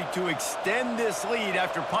opportunity to extend this lead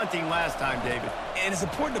after punting last time, David. And it's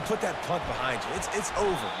important to put that punt behind you. It's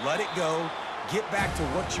over. Let it go. Get back to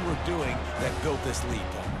what you were doing that built this lead,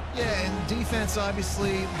 Paul. Yeah, and defense,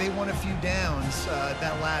 obviously, they won a few downs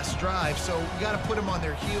that last drive, so you got to put them on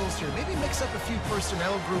their heels here. Maybe mix up a few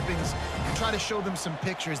personnel groupings and try to show them some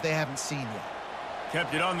pictures they haven't seen yet.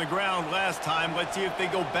 Kept it on the ground last time. Let's see if they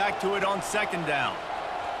go back to it on second down.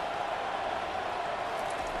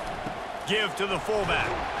 Give to the fullback.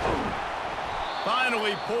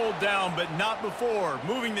 Finally pulled down, but not before.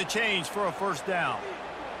 Moving the chains for a first down.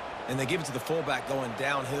 And they give it to the fullback going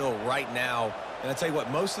downhill right now. And I tell you what,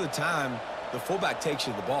 most of the time, the fullback takes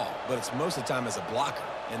you the ball, but it's most of the time as a blocker.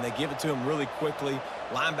 And they give it to him really quickly.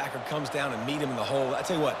 Linebacker comes down and meet him in the hole. I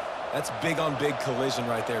tell you what, that's big on big collision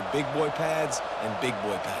right there. Big boy pads and big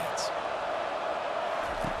boy pads.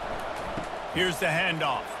 Here's the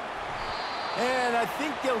handoff. And I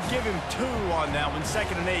think they'll give him 2 on that one.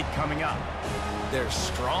 2nd and 8 coming up. They're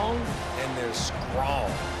strong and they're scrawl.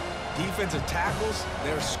 Defensive tackles,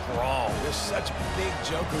 they're scrawl. There's such big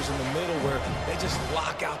jokers in the middle where they just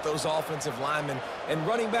lock out those offensive linemen. And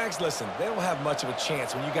running backs, listen, they don't have much of a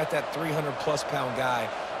chance. When you got that 300-plus pound guy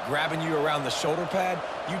grabbing you around the shoulder pad,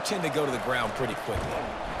 you tend to go to the ground pretty quickly.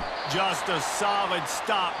 Just a solid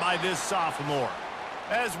stop by this sophomore.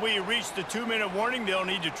 As we reach the 2-minute warning, they'll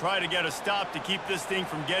need to try to get a stop to keep this thing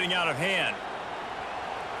from getting out of hand.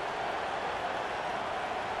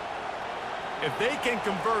 If they can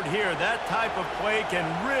convert here, that type of play can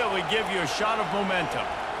really give you a shot of momentum.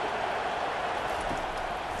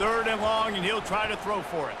 3rd and long, and he'll try to throw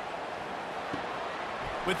for it.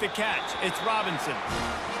 With the catch, it's Robinson.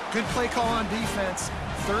 Good play call on defense.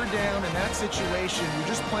 3rd down in that situation, you're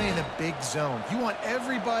just playing a big zone. You want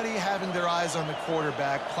everybody having their eyes on the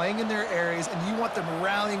quarterback, playing in their areas, and you want them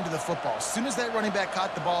rallying to the football. As soon as that running back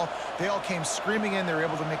caught the ball, they all came screaming in. They were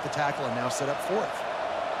able to make the tackle and now set up 4th.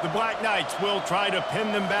 The Black Knights will try to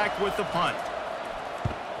pin them back with the punt.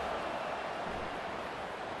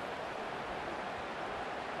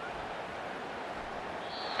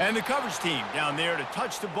 And the coverage team down there to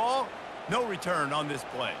touch the ball. No return on this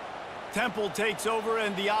play. Temple takes over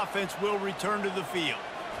and the offense will return to the field.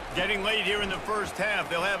 Getting late here in the first half,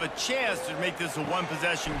 they'll have a chance to make this a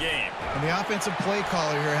one-possession game. And the offensive play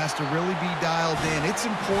caller here has to really be dialed in. It's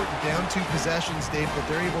important down 2 possessions, Dave, that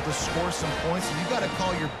they're able to score some points, and you've got to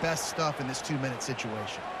call your best stuff in this 2-minute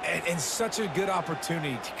situation. And such a good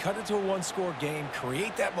opportunity to cut it to a 1-score game,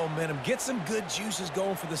 create that momentum, get some good juices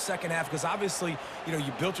going for the second half, because obviously, you know,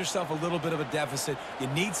 you built yourself a little bit of a deficit. You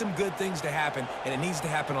need some good things to happen, and it needs to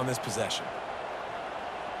happen on this possession.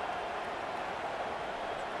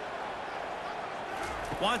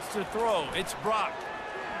 Wants to throw. It's Brock.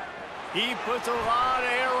 He puts a lot of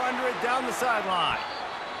air under it down the sideline.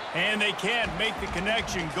 And they can't make the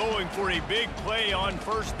connection, going for a big play on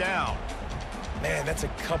first down. Man, that's a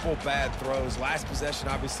couple bad throws. Last possession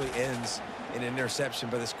obviously ends in an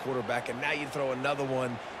interception by this quarterback, and now you throw another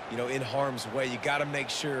one, you know, in harm's way. You got to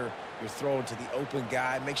make sure you're throwing to the open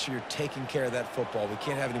guy. Make sure you're taking care of that football. We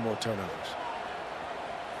can't have any more turnovers.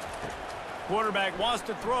 Quarterback wants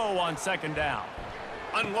to throw on second down.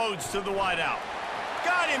 Unloads to the wideout.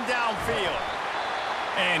 Got him downfield.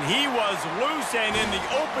 And he was loose and in the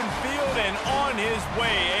open field and on his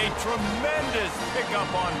way. A tremendous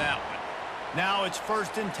pickup on that one. Now it's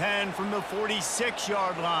 1st and 10 from the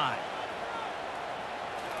 46-yard line.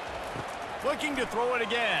 Looking to throw it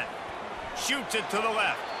again. Shoots it to the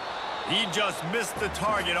left. He just missed the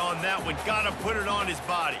target on that one. Got to put it on his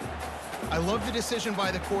body. I love the decision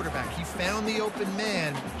by the quarterback. He found the open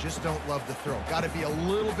man, just don't love the throw. Got to be a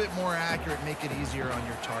little bit more accurate, make it easier on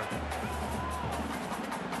your target.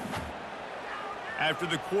 After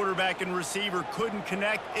the quarterback and receiver couldn't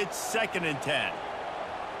connect, it's 2nd and 10.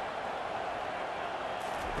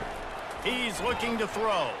 He's looking to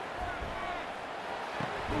throw.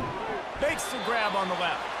 Makes the grab on the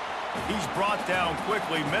left. He's brought down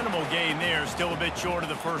quickly. Minimal gain there, still a bit short of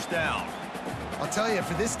the first down. I'll tell you,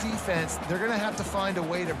 for this defense, they're going to have to find a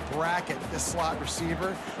way to bracket this slot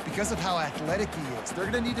receiver because of how athletic he is. They're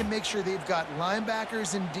going to need to make sure they've got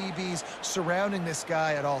linebackers and DBs surrounding this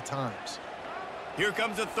guy at all times. Here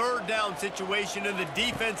comes a 3rd down situation, and the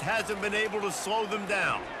defense hasn't been able to slow them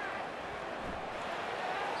down.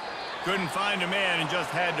 Couldn't find a man and just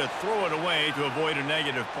had to throw it away to avoid a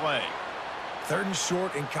negative play. 3rd and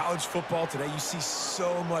short in college football today. You see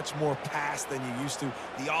so much more pass than you used to.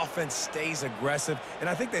 The offense stays aggressive, and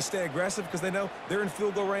I think they stay aggressive because they know they're in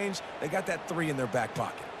field goal range. They got that 3 in their back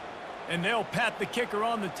pocket. And they'll pat the kicker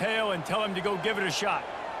on the tail and tell him to go give it a shot.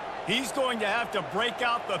 He's going to have to break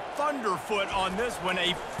out the thunderfoot on this one,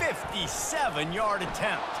 a 57-yard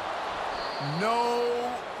attempt.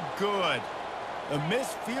 No good. A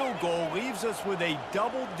missed field goal leaves us with a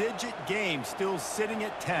double-digit game still sitting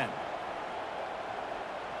at 10.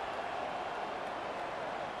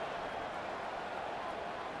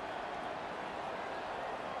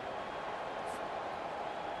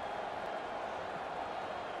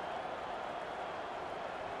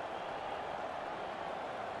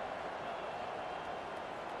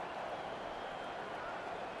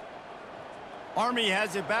 Army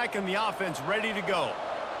has it back in the offense, ready to go.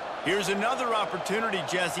 Here's another opportunity,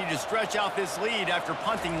 Jesse, to stretch out this lead after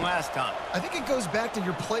punting last time. I think it goes back to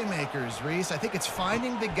your playmakers, Reese. I think it's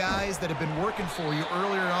finding the guys that have been working for you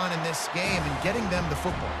earlier on in this game and getting them the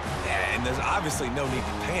football. Yeah, and there's obviously no need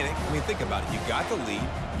to panic. I mean, think about it. You got the lead.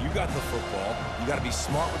 You got the football. You got to be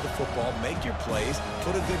smart with the football, make your plays,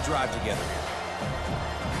 put a good drive together here.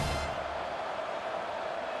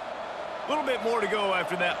 A little bit more to go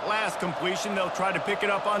after that last completion. They'll try to pick it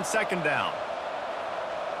up on second down.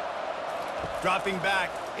 Dropping back,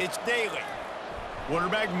 it's Daly.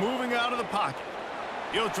 Quarterback moving out of the pocket.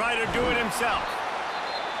 He'll try to do it himself.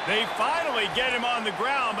 They finally get him on the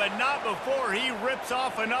ground, but not before he rips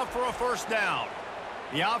off enough for a first down.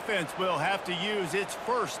 The offense will have to use its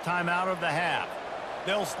first timeout of the half.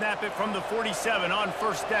 They'll snap it from the 47 on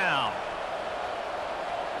first down.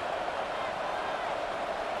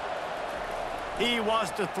 He wants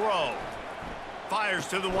to throw. Fires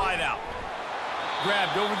to the wideout.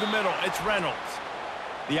 Grabbed over the middle. It's Reynolds.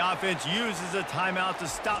 The offense uses a timeout to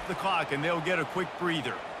stop the clock, and they'll get a quick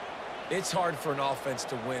breather. It's hard for an offense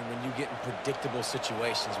to win when you get in predictable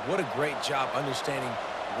situations. What a great job understanding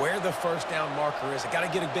where the first down marker is. I got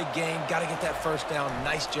to get a big gain. Got to get that first down.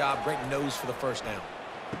 Nice job. Great nose for the first down.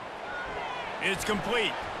 It's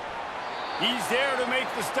complete. He's there to make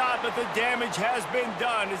the stop, but the damage has been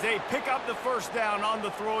done as they pick up the first down on the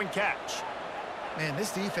throw and catch. Man,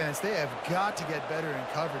 this defense, they have got to get better in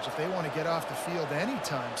coverage if they want to get off the field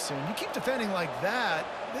anytime soon. You keep defending like that,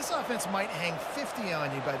 this offense might hang 50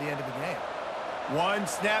 on you by the end of the game. One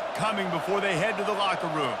snap coming before they head to the locker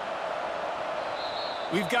room.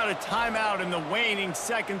 We've got a timeout in the waning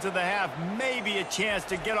seconds of the half, maybe a chance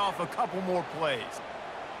to get off a couple more plays.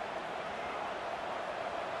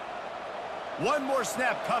 One more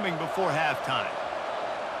snap coming before halftime.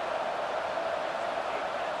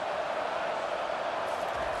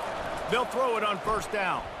 They'll throw it on first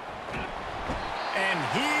down. And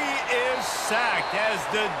he is sacked as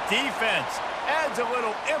the defense adds a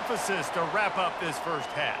little emphasis to wrap up this first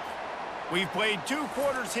half. We've played 2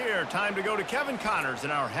 quarters here. Time to go to Kevin Connors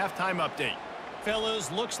in our halftime update.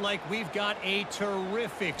 Fellas, looks like we've got a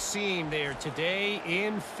terrific scene there today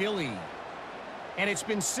in Philly. And it's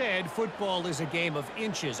been said football is a game of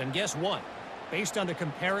inches. And guess what? Based on the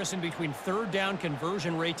comparison between third down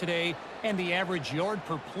conversion rate today and the average yard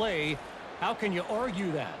per play, how can you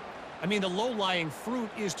argue that? I mean, the low-lying fruit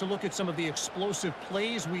is to look at some of the explosive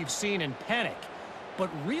plays we've seen and panic. But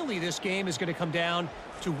really, this game is going to come down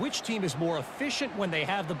to which team is more efficient when they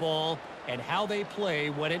have the ball and how they play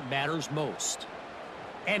when it matters most.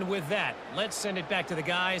 And with that, let's send it back to the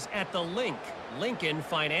guys at the Lincoln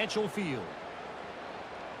Financial Field.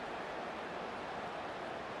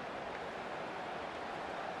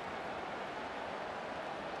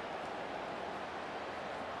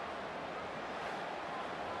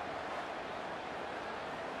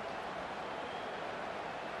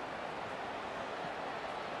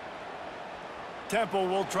 Temple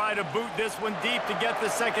will try to boot this one deep to get the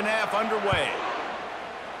second half underway.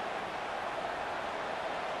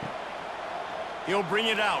 He'll bring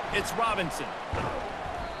it out. It's Robinson.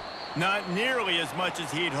 Not nearly as much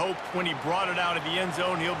as he'd hoped when he brought it out of the end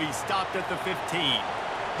zone. He'll be stopped at the 15.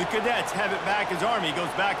 The Cadets have it back as Army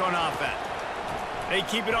goes back on offense. They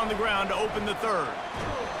keep it on the ground to open the third.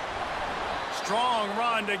 Strong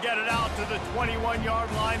run to get it out to the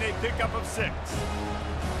 21-yard line. They pick up of 6.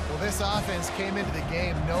 Well, this offense came into the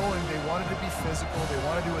game knowing they wanted to be physical. They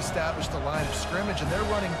wanted to establish the line of scrimmage, and they're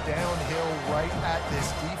running downhill right at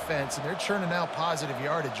this defense, and they're churning out positive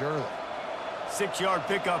yardage early. 6-yard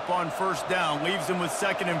pickup on first down leaves them with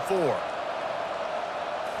 2nd and 4.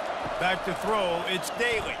 Back to throw, it's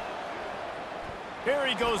Daly. Here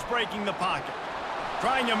he goes breaking the pocket.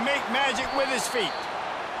 Trying to make magic with his feet.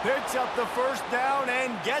 Picks up the first down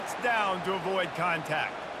and gets down to avoid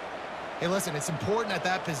contact. Hey, listen, it's important at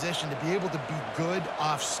that position to be able to be good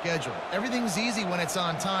off schedule. Everything's easy when it's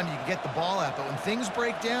on time. You can get the ball out, but when things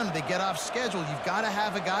break down and they get off schedule, you've got to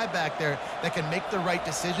have a guy back there that can make the right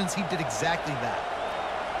decisions. He did exactly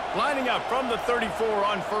that. Lining up from the 34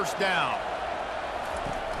 on first down.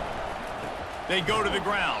 They go to the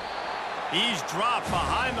ground. He's dropped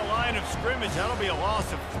behind the line of scrimmage. That'll be a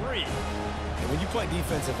loss of 3. And when you play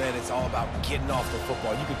defensive end, it's all about getting off the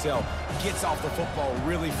football. You can tell, gets off the football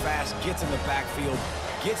really fast, gets in the backfield,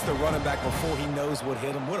 gets the running back before he knows what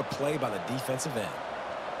hit him. What a play by the defensive end.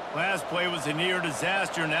 Last play was a near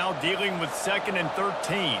disaster, now dealing with 2nd and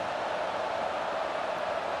 13.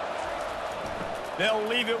 They'll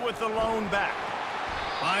leave it with the lone back.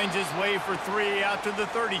 Finds his way for 3 out to the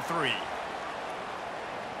 33.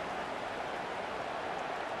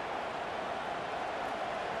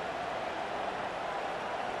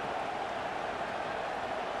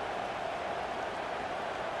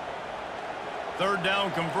 Third down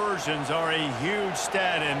conversions are a huge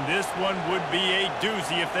stat, and this one would be a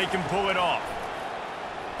doozy if they can pull it off.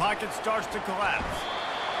 Pocket starts to collapse.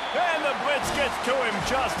 And the blitz gets to him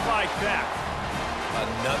just like that.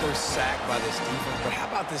 Another sack by this defense. But how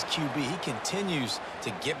about this QB? He continues to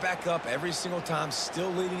get back up every single time, still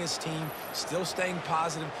leading his team, still staying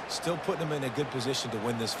positive, still putting them in a good position to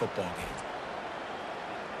win this football game.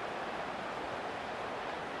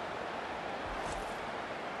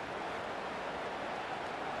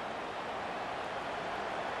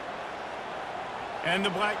 And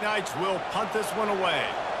the Black Knights will punt this one away.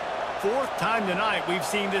 4th time tonight we've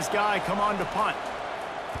seen this guy come on to punt.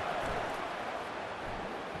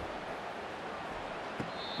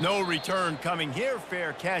 No return coming here.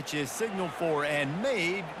 Fair catch is signaled for and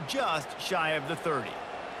made just shy of the 30.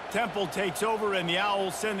 Temple takes over, and the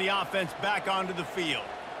Owls send the offense back onto the field.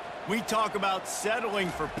 We talk about settling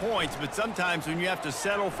for points, but sometimes when you have to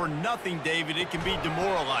settle for nothing, David, it can be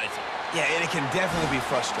demoralizing. Yeah, and it can definitely be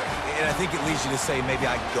frustrating. And I think it leads you to say maybe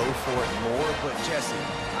I go for it more. But, Jesse,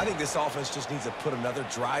 I think this offense just needs to put another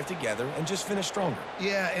drive together and just finish stronger.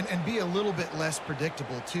 Yeah, and be a little bit less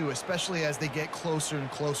predictable, too, especially as they get closer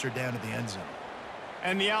and closer down to the end zone.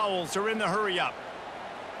 And the Owls are in the hurry-up.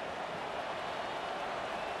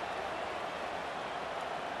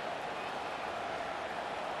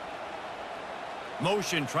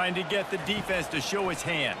 Motion trying to get the defense to show his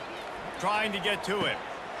hand. Trying to get to him.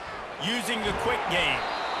 Using the quick game.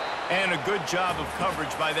 And a good job of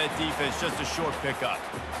coverage by that defense. Just a short pickup.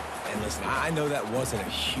 And listen, I know that wasn't a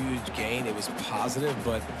huge gain. It was positive,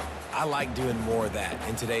 but I like doing more of that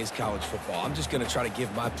in today's college football. I'm just going to try to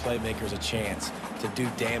give my playmakers a chance to do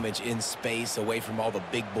damage in space away from all the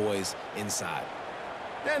big boys inside.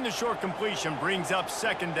 Then the short completion brings up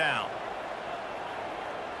 2nd down.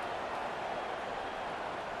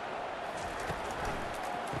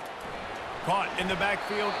 Caught in the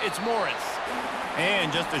backfield, it's Morris.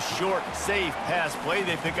 And just a short, safe pass play.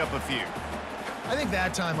 They pick up a few. I think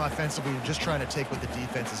that time offensively, you're just trying to take what the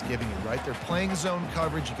defense is giving you, right? They're playing zone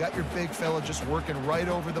coverage. You got your big fella just working right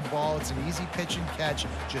over the ball. It's an easy pitch and catch.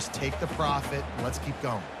 Just take the profit. Let's keep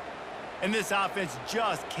going. And this offense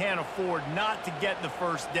just can't afford not to get the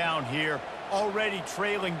first down here. Already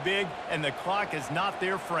trailing big, and the clock is not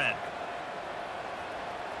their friend.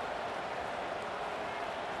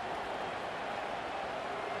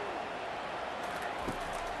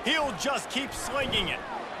 He'll just keep slinging it.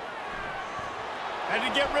 And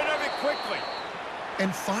to get rid of it quickly.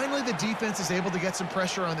 And finally, the defense is able to get some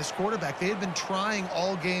pressure on this quarterback. They had been trying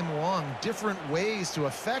all game long different ways to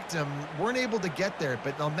affect him. Weren't able to get there.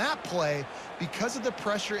 But on that play, because of the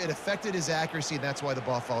pressure, it affected his accuracy, and that's why the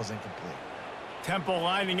ball falls incomplete. Temple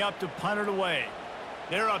lining up to punt it away.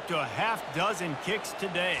 They're up to a half-dozen kicks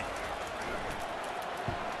today.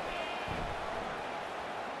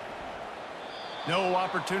 No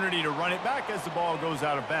opportunity to run it back as the ball goes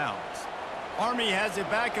out of bounds. Army has it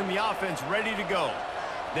back in the offense, ready to go.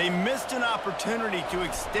 They missed an opportunity to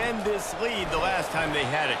extend this lead the last time they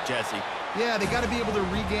had it, Jesse. Yeah, they got to be able to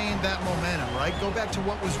regain that momentum, right? Go back to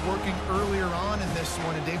what was working earlier on in this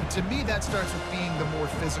one. And, David, to me, that starts with being the more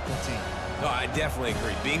physical team. No, I definitely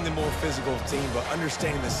agree. Being the more physical team, but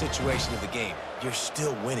understanding the situation of the game. You're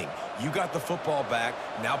still winning. You got the football back.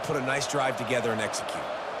 Now put a nice drive together and execute.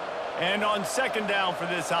 And on 2nd down for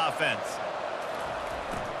this offense.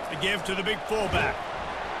 The give to the big fullback.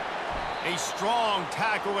 A strong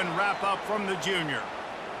tackle and wrap up from the junior.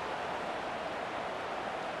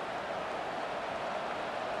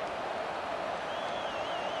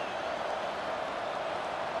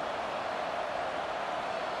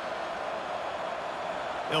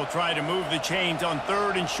 They'll try to move the chains on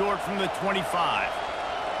 3rd and short from the 25.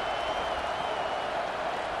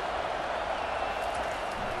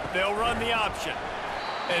 They'll run the option.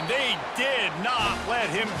 And they did not let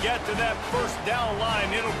him get to that first down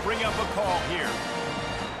line. It'll bring up a call here.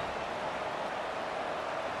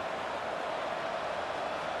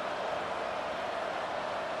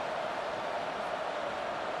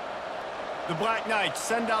 The Black Knights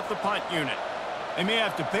send out the punt unit. They may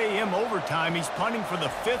have to pay him overtime. He's punting for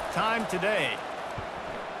the 5th time today.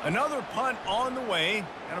 Another punt on the way.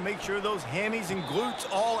 Got to make sure those hammies and glutes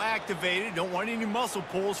all activated. Don't want any muscle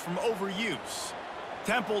pulls from overuse.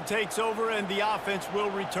 Temple takes over, and the offense will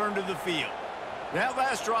return to the field. That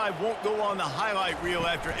last drive won't go on the highlight reel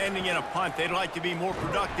after ending in a punt. They'd like to be more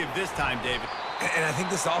productive this time, David. And I think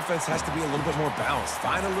this offense has to be a little bit more balanced.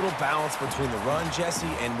 Find a little balance between the run, Jesse,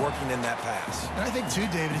 and working in that pass. And I think, too,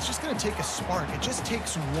 David, it's just going to take a spark. It just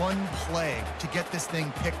takes one play to get this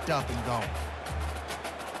thing picked up and going.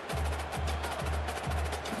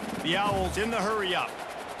 The Owls in the hurry-up.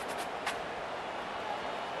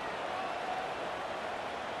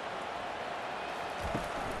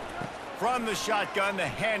 From the shotgun, the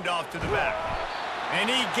handoff to the back. And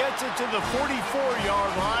he gets it to the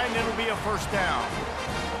 44-yard line. It'll be a first down.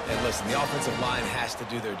 And listen, the offensive line has to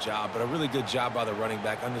do their job, but a really good job by the running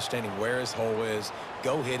back understanding where his hole is.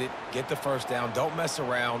 Go hit it, get the first down, don't mess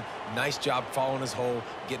around. Nice job following his hole,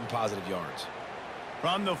 getting positive yards.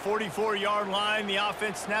 From the 44-yard line, the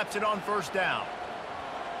offense snaps it on first down.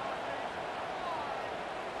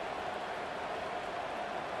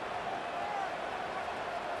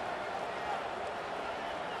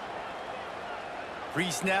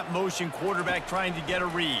 Pre-snap motion, quarterback trying to get a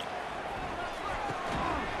read.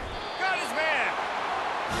 Got his man.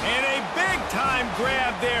 And a big-time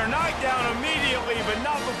grab there. Knocked down immediately, but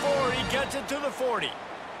not before he gets it to the 40.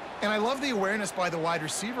 And I love the awareness by the wide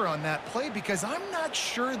receiver on that play because I'm not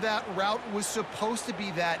sure that route was supposed to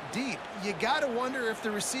be that deep. You got to wonder if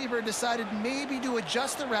the receiver decided maybe to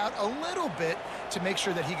adjust the route a little bit to make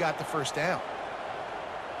sure that he got the first down.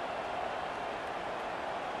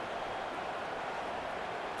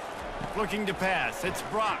 Looking to pass. It's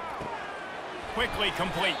Brock. Quickly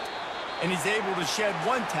complete. And he's able to shed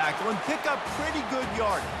one tackle and pick up pretty good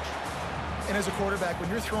yardage. And as a quarterback, when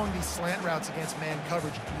you're throwing these slant routes against man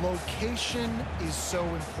coverage, location is so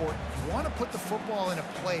important. You want to put the football in a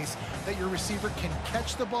place that your receiver can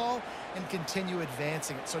catch the ball and continue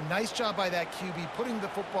advancing it. So nice job by that QB, putting the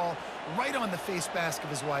football right on the face mask of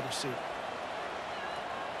his wide receiver.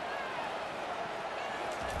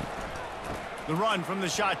 The run from the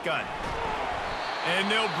shotgun. And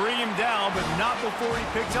they'll bring him down, but not before he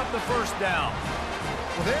picks up the first down.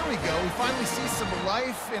 Well, there we go. We finally see some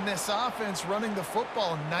life in this offense running the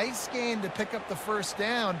football. Nice game to pick up the first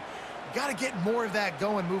down. Got to get more of that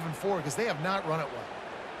going moving forward because they have not run it well.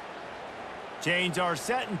 Chains are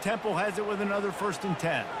set, and Temple has it with another 1st and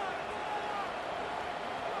 10.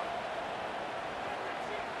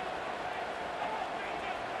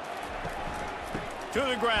 To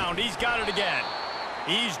the ground. He's got it again.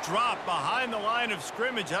 He's dropped behind the line of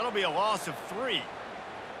scrimmage. That'll be a loss of 3.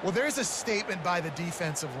 Well, there's a statement by the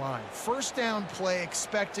defensive line. First down play,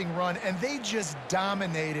 expecting run, and they just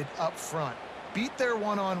dominated up front. Beat their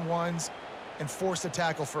one-on-ones and forced a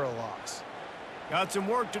tackle for a loss. Got some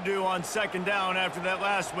work to do on 2nd down after that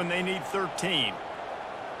last one. They need 13.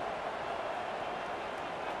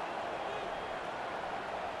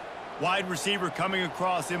 Wide receiver coming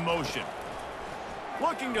across in motion.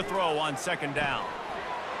 Looking to throw on 2nd down.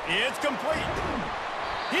 It's complete.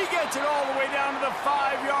 He gets it all the way down to the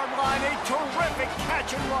 5-yard line. A terrific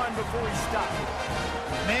catch and run before he stopped.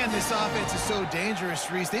 Man, this offense is so dangerous,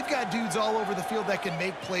 Reese. They've got dudes all over the field that can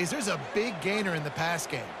make plays. There's a big gainer in the pass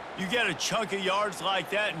game. You get a chunk of yards like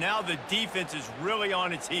that, now the defense is really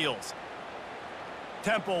on its heels.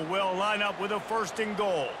 Temple will line up with a 1st and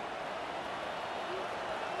goal.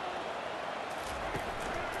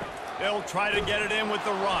 They'll try to get it in with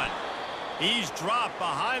the run. He's dropped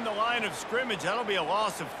behind the line of scrimmage. That'll be a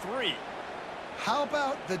loss of 3. How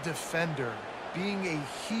about the defender being a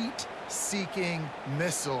heat-seeking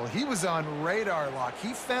missile? He was on radar lock.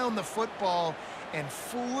 He found the football and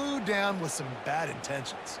flew down with some bad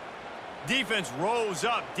intentions. Defense rose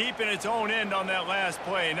up deep in its own end on that last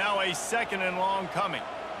play. Now a 2nd and long coming.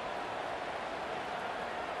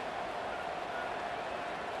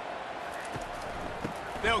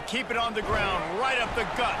 They'll keep it on the ground, right up the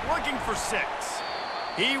gut, looking for 6.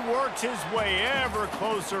 He works his way ever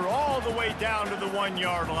closer, all the way down to the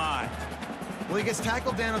 1-yard line. Well, he gets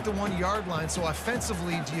tackled down at the 1-yard line, so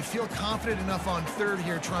offensively, do you feel confident enough on 3rd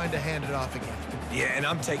here trying to hand it off again? Yeah, and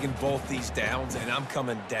I'm taking both these downs, and I'm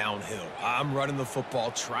coming downhill. I'm running the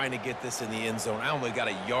football, trying to get this in the end zone. I only got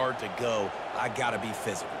a yard to go. I got to be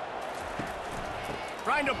physical.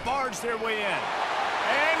 Trying to barge their way in.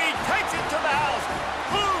 And he takes it to the house.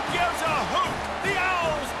 Who gives a hoot? The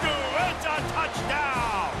Owls do. It's a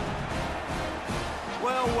touchdown.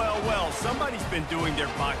 Well, Well, well, well, somebody's been doing their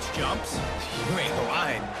box jumps. You ain't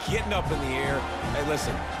lying. Getting up in the air. Hey,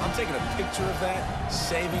 listen, I'm taking a picture of that,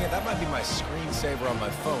 saving it. That might be my screensaver on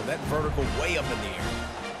my phone. That vertical way up in the air.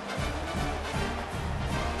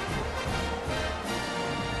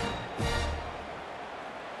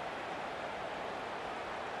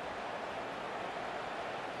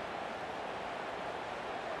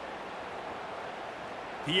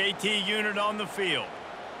 PAT unit on the field.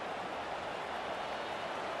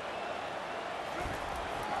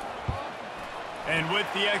 And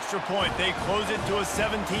with the extra point, they close it to a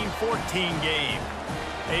 17-14 game.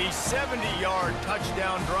 A 70-yard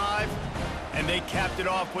touchdown drive, and they capped it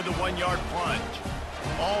off with a 1-yard plunge.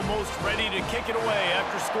 Almost ready to kick it away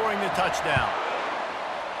after scoring the touchdown.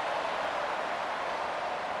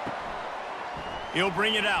 He'll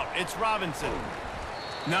bring it out. It's Robinson.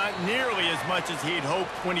 Not nearly as much as he'd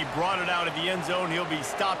hoped when he brought it out of the end zone. He'll be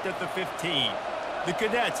stopped at the 15. The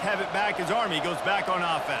Cadets have it back as Army goes back on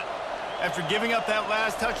offense. After giving up that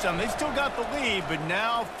last touchdown, they still got the lead, but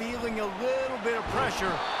now feeling a little bit of pressure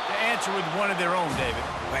to answer with one of their own, David.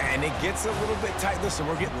 And it gets a little bit tight. Listen,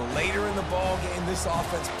 we're getting later in the ball game. This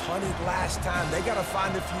offense punted last time. They got to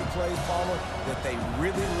find a few plays, Palmer, that they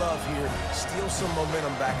really love here. Steal some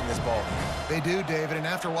momentum back in this ball game. They do, David, and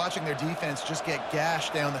after watching their defense just get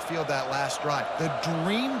gashed down the field that last drive, the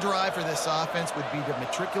dream drive for this offense would be to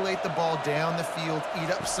matriculate the ball down the field,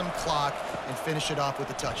 eat up some clock, and finish it off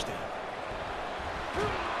with a touchdown.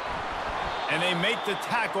 And they make the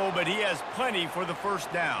tackle, but he has plenty for the first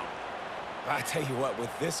down. I tell you what,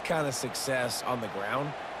 with this kind of success on the ground,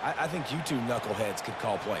 I think you two knuckleheads could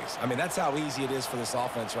call plays. I mean, that's how easy it is for this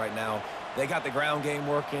offense right now. They got the ground game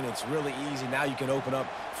working. It's really easy. Now you can open up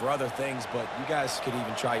for other things, but you guys could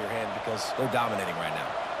even try your hand because they're dominating right now.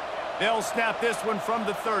 They'll snap this one from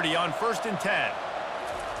the 30 on 1st and 10.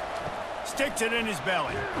 Sticks it in his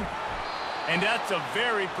belly. And that's a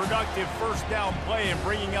very productive first down play and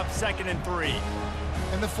bringing up 2nd and 3.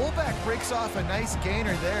 And the fullback breaks off a nice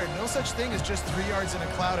gainer there. No such thing as just 3 yards in a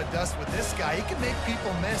cloud of dust with this guy. He can make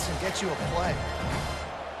people miss and get you a play.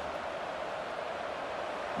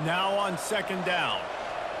 Now on 2nd down.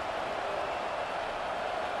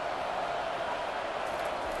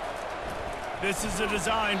 This is a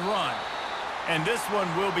designed run. And this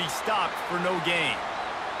one will be stopped for no gain.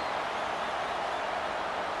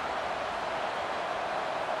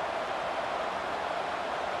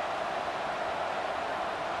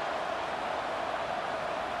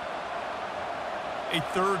 A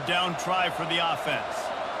 3rd down try for the offense.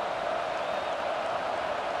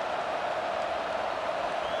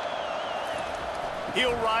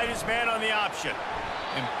 He'll ride his man on the option.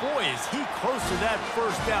 And boy, is he close to that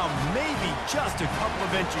first down, maybe just a couple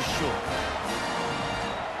of inches short.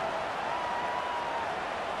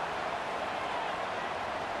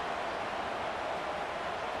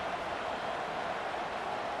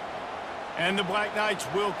 And the Black Knights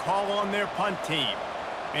will call on their punt team.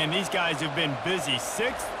 And these guys have been busy.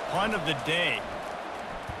 6th punt of the day.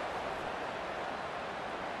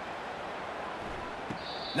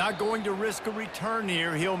 Not going to risk a return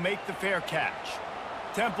here. He'll make the fair catch.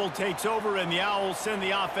 Temple takes over, and the Owls send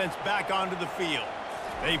the offense back onto the field.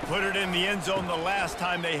 They put it in the end zone the last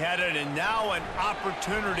time they had it, and now an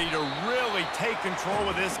opportunity to really take control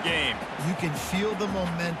of this game. You can feel the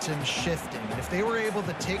momentum shifting. And if they were able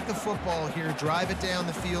to take the football here, drive it down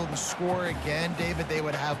the field, and score again, David, they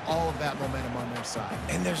would have all of that momentum on their side.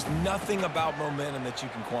 And there's nothing about momentum that you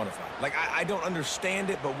can quantify. Like, I don't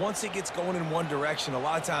understand it, but once it gets going in one direction, a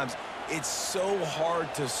lot of times it's so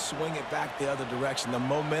hard to swing it back the other direction. The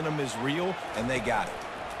momentum is real, and they got it.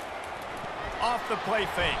 Off the play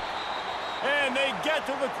fake. And they get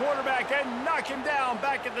to the quarterback and knock him down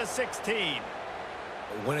back at the 16.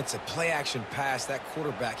 When it's a play-action pass, that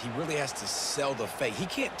quarterback, he really has to sell the fake. He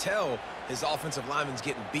can't tell his offensive lineman's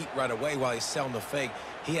getting beat right away while he's selling the fake.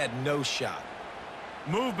 He had no shot.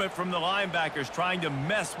 Movement from the linebackers trying to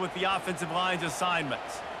mess with the offensive line's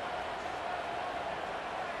assignments.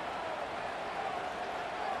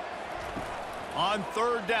 On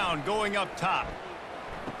 3rd down, going up top.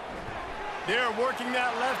 They're working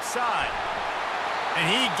that left side. And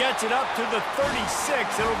he gets it up to the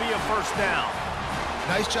 36. It'll be a first down.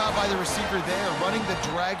 Nice job by the receiver there, running the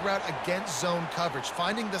drag route against zone coverage,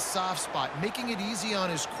 finding the soft spot, making it easy on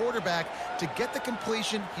his quarterback to get the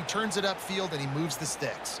completion. He turns it upfield, and he moves the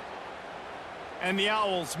sticks. And the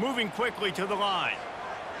Owls moving quickly to the line.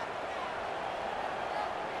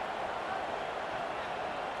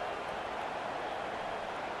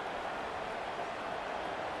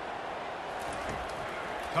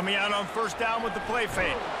 Coming out on 1st down with the play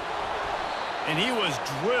fake. And he was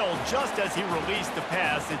drilled just as he released the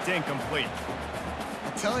pass. It's incomplete. I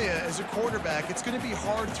tell you, as a quarterback, it's going to be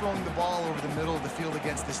hard throwing the ball over the middle of the field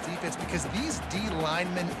against this defense because these D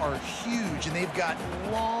linemen are huge and they've got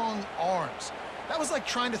long arms. That was like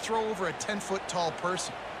trying to throw over a 10-foot tall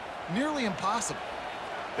person. Nearly impossible.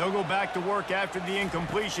 They'll go back to work after the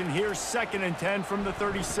incompletion. Here's 2nd and 10 from the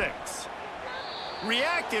 36.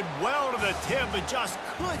 Reacted well to the tip, but just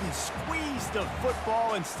couldn't squeeze the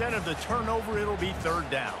football. Instead of the turnover, it'll be 3rd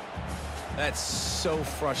down. That's so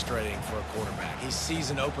frustrating for a quarterback. He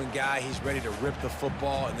sees an open guy, he's ready to rip the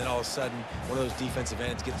football, and then all of a sudden, one of those defensive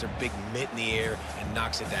ends gets their big mitt in the air and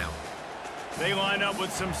knocks it down. They line up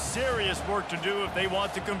with some serious work to do if they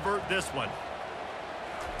want to convert this one.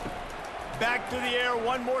 Back to the air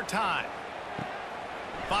one more time.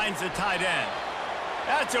 Finds the tight end.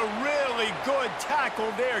 That's a really good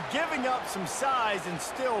tackle there, giving up some size and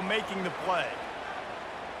still making the play.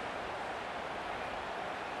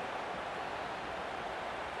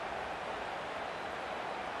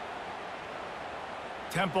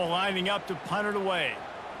 Temple lining up to punt it away.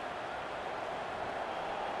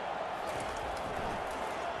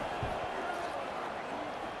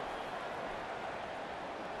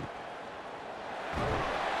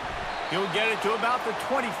 He'll get it to about the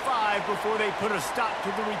 25 before they put a stop to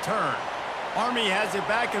the return. Army has it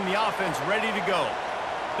back in the offense, ready to go.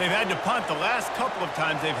 They've had to punt the last couple of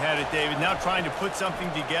times they've had it, David, now trying to put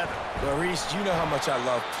something together. Well, Reese, you know how much I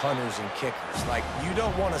love punters and kickers. Like, you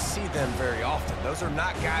don't want to see them very often. Those are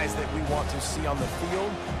not guys that we want to see on the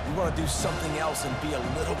field. We want to do something else and be a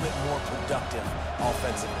little bit more productive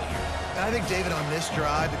offensively here. And I think, David, on this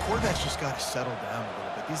drive, the quarterback's just got to settle down a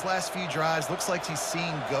little bit. These last few drives, looks like he's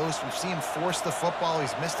seeing ghosts. We've seen him force the football.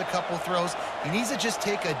 He's missed a couple throws. He needs to just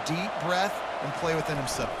take a deep breath and play within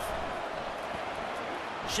himself.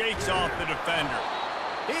 Shakes off the defender.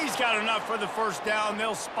 He's got enough for the 1st down.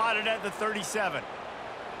 They'll spot it at the 37.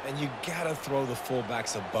 And you got to throw the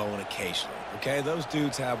fullbacks a bone occasionally, okay? Those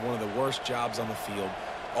dudes have one of the worst jobs on the field,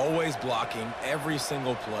 always blocking every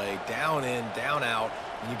single play, down in, down out.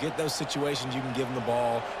 When you get those situations, you can give him the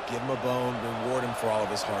ball, give him a bone, reward him for all of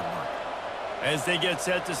his hard work. As they get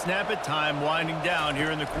set to snap it, time winding down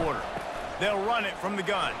here in the quarter. They'll run it from the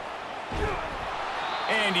gun.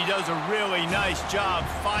 And he does a really nice job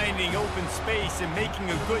finding open space and making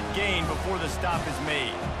a good gain before the stop is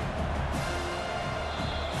made.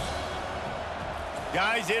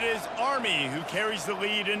 Guys, it is Army who carries the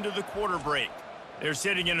lead into the quarter break. They're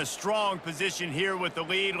sitting in a strong position here with the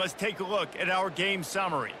lead. Let's take a look at our game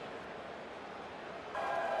summary.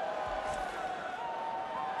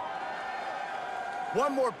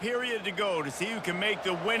 One more period to go to see who can make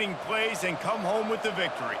the winning plays and come home with the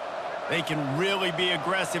victory. They can really be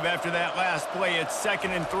aggressive after that last play. It's 2nd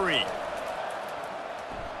and 3.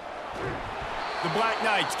 The Black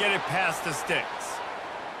Knights get it past the sticks.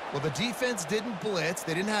 Well, the defense didn't blitz.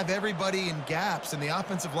 They didn't have everybody in gaps, and the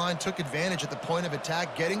offensive line took advantage at the point of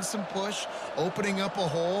attack, getting some push, opening up a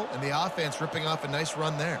hole, and the offense ripping off a nice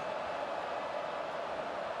run there.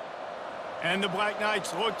 And the Black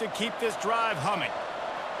Knights look to keep this drive humming.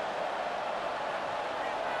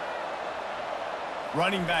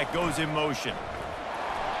 Running back goes in motion.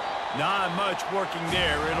 Not much working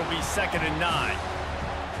there. It'll be 2nd and 9.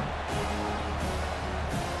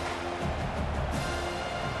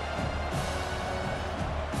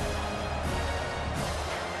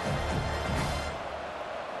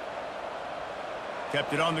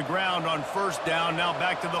 Kept it on the ground on 1st down. Now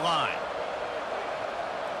back to the line.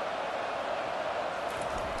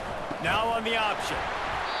 Now on the option.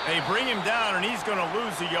 They bring him down, and he's going to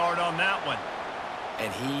lose a yard on that one.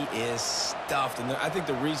 And he is stuffed. And I think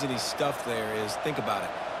the reason he's stuffed there is, think about it.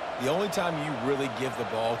 The only time you really give the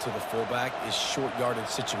ball to the fullback is short yardage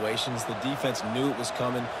situations. The defense knew it was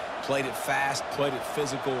coming, played it fast, played it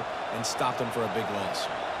physical, and stopped him for a big loss.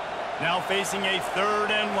 Now facing a 3rd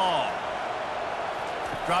and long.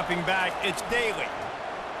 Dropping back, it's Daly.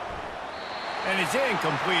 And it's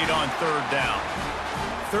incomplete on 3rd down.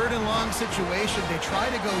 3rd and long situation. They try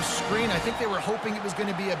to go screen. I think they were hoping it was going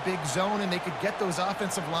to be a big zone and they could get those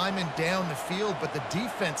offensive linemen down the field, but the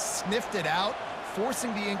defense sniffed it out,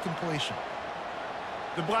 forcing the incompletion.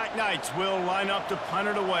 The Black Knights will line up to punt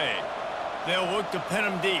it away. They'll look to pin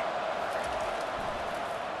him deep.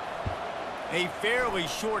 A fairly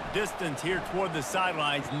short distance here toward the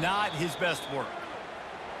sidelines, not his best work.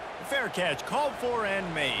 Fair catch called for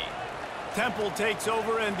and made. Temple takes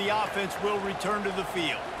over and the offense will return to the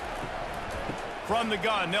field. From the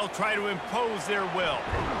gun, they'll try to impose their will.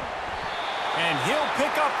 And he'll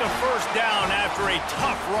pick up the 1st down after a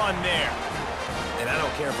tough run there. And I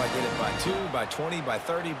don't care if I get it by 2, by 20, by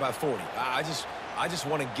 30, by 40. I just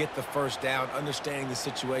want to get the first down, understanding the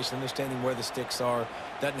situation, understanding where the sticks are.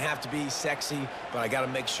 Doesn't have to be sexy, but I got to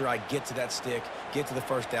make sure I get to that stick, get to the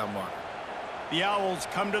first down marker. The Owls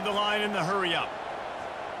come to the line in the hurry-up.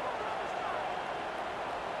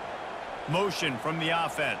 Motion from the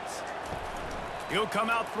offense. He'll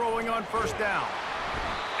come out throwing on first down.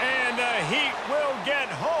 And the Heat will get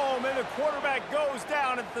home, and the quarterback goes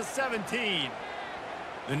down at the 17.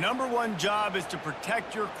 The #1 job is to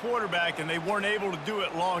protect your quarterback, and they weren't able to do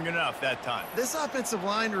it long enough that time. This offensive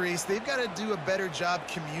line, Reese, they've got to do a better job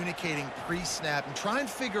communicating pre-snap and try and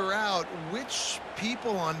figure out which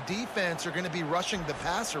people on defense are going to be rushing the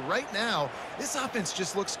passer. Right now, this offense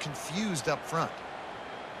just looks confused up front.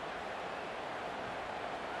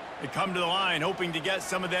 They come to the line hoping to get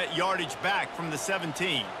some of that yardage back from the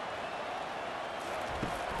 17.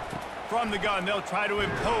 From the gun, they'll try to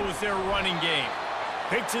impose their running game.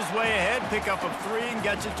 Picks his way ahead, pick up of 3, and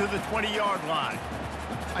gets it to the 20-yard line.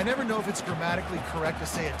 I never know if it's grammatically correct to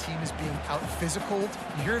say a team is being out-physicaled.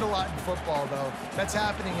 You hear it a lot in football, though. That's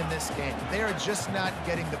happening in this game. They are just not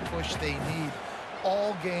getting the push they need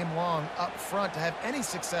all game long up front to have any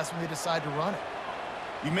success when they decide to run it.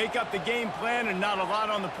 You make up the game plan and not a lot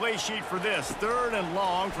on the play sheet for this. 3rd and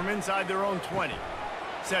long from inside their own 20.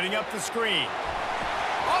 Setting up the screen.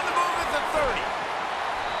 On the move at the 30.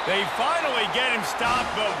 They finally get him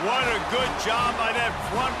stopped, but what a good job by that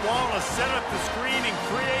front wall to set up the screen and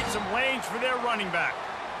create some lanes for their running back.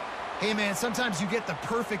 Hey, man, sometimes you get the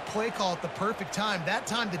perfect play call at the perfect time. That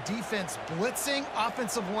time, the defense blitzing,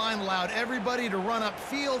 offensive line allowed everybody to run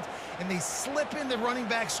upfield, and they slip in the running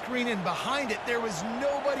back screen, and behind it, there was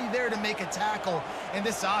nobody there to make a tackle, and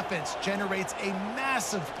this offense generates a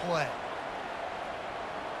massive play.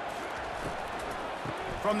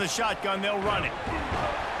 From the shotgun, they'll run it.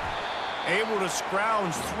 Able to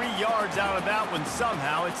scrounge 3 yards out of that one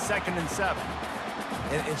somehow. It's 2nd and 7.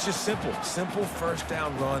 And it's just simple first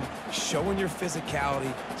down run, showing your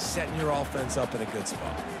physicality, setting your offense up in a good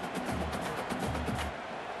spot.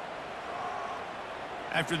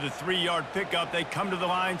 After the 3-yard pickup, they come to the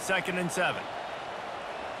line, 2nd and 7.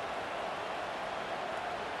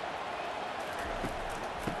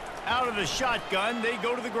 Out of the shotgun, they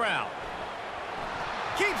go to the ground.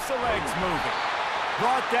 Keeps the legs moving.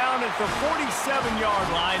 Brought down at the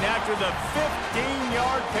 47-yard line after the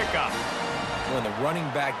 15-yard pickup. When the running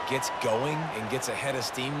back gets going and gets ahead of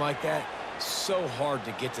steam like that, so hard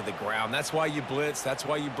to get to the ground. That's why you blitz. That's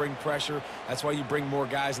why you bring pressure. That's why you bring more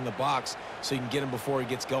guys in the box so you can get him before he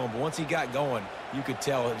gets going. But once he got going, you could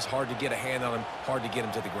tell it was hard to get a hand on him, hard to get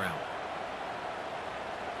him to the ground.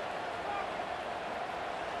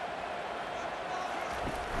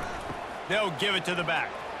 They'll give it to the back.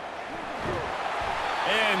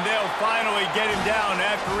 And they'll finally get him down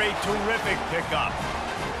after a terrific pickup.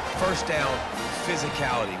 First down,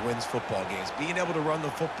 physicality wins football games. Being able to run the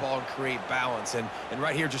football and create balance. And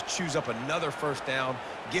right here, just choose up another first down,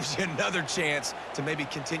 gives you another chance to maybe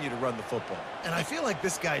continue to run the football. And I feel like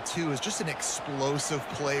this guy, too, is just an explosive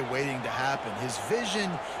play waiting to happen. His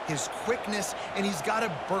vision, his quickness, and he's got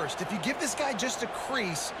a burst. If you give this guy just a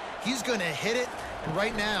crease, he's going to hit it. And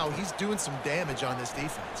right now, he's doing some damage on this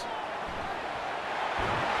defense.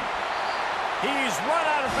 He's run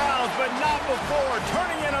out of bounds, but not before.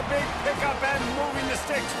 Turning in a big pickup and moving the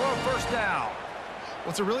sticks for a first down. Well,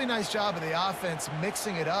 it's a really nice job of the offense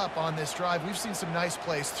mixing it up on this drive. We've seen some nice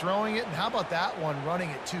plays throwing it, and how about that one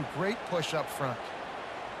running it too? Great push up front.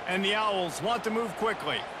 And the Owls want to move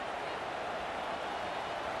quickly.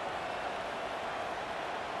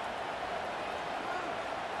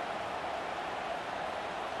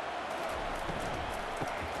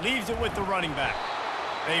 Leaves it with the running back.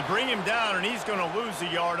 They bring him down, and he's going to lose a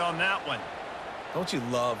yard on that one. Don't you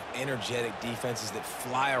love energetic defenses that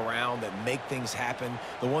fly around, that make things happen?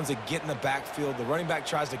 The ones that get in the backfield, the running back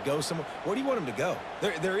tries to go somewhere. Where do you want him to go?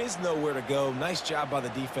 There is nowhere to go. Nice job by the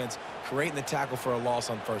defense creating the tackle for a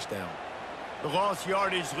loss on first down. The lost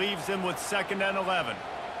yardage leaves them with 2nd and 11.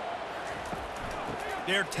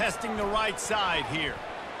 They're testing the right side here.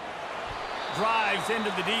 Drives into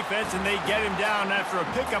the defense, and they get him down after a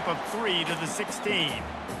pickup of 3 to the 16.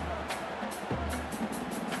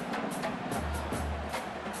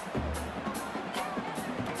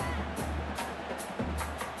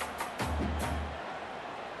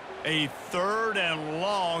 A 3rd and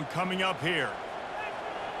long coming up here.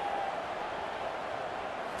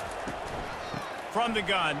 From the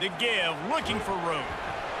gun to give, looking for room.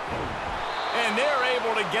 And they're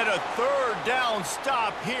able to get a 3rd down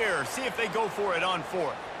stop here. See if they go for it on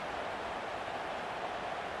 4th.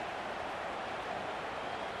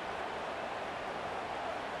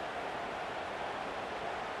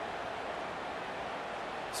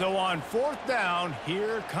 So on 4th down,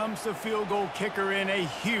 here comes the field goal kicker in a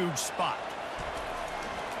huge spot.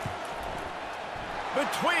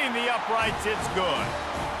 Between the uprights, it's good.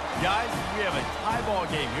 Guys, we have a tie ball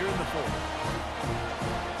game here in the 4th.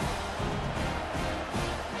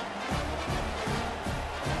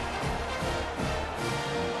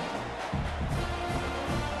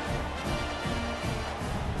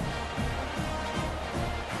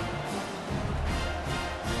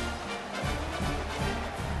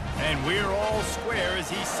 And we're all square as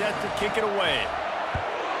he's set to kick it away.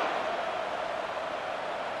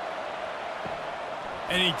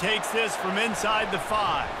 And he takes this from inside the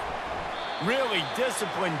 5. Really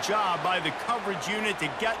disciplined job by the coverage unit to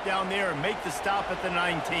get down there and make the stop at the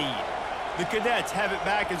 19. The Cadets have it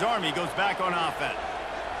back as Army goes back on offense.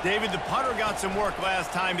 David, the punter got some work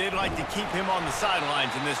last time. They'd like to keep him on the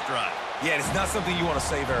sidelines in this drive. Yeah, it's not something you want to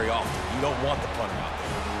say very often. You don't want the punter out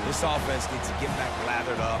there. This offense needs to get back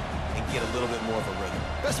lathered up and get a little bit more of a rhythm.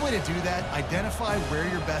 Best way to do that, identify where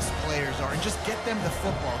your best players are and just get them the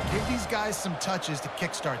football. Give these guys some touches to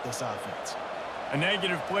kickstart this offense. A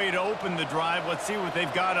negative play to open the drive. Let's see what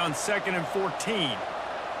they've got on 2nd and 14.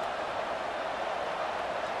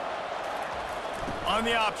 On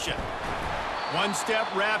the option. 1-step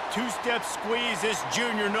wrap, 2-step squeeze. This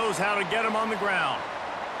junior knows how to get him on the ground.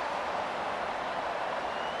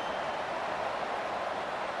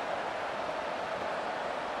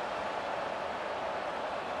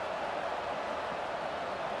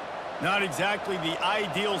 Not exactly the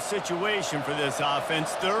ideal situation for this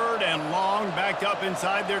offense. 3rd and long, backed up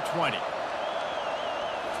inside their 20.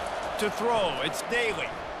 To throw, it's Daly.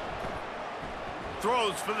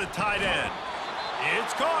 Throws for the tight end.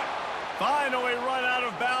 It's caught. Finally run out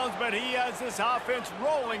of bounds, but he has this offense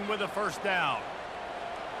rolling with a 1st down.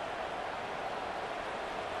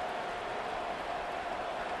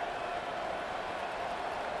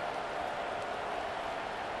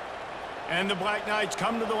 And the Black Knights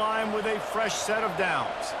come to the line with a fresh set of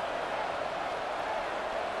downs.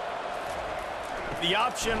 The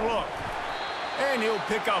option look. And he'll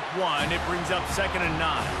pick up 1. It brings up 2nd and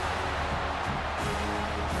 9.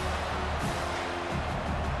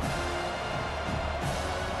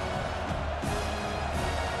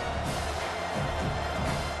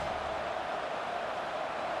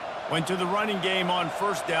 Went to the running game on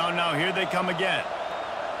 1st down. Now here they come again.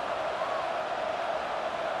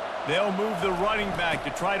 They'll move the running back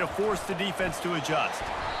to try to force the defense to adjust.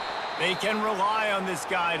 They can rely on this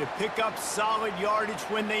guy to pick up solid yardage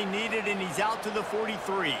when they need it, and he's out to the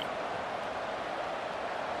 43.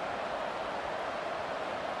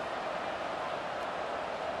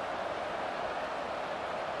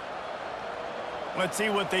 Let's see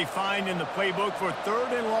what they find in the playbook for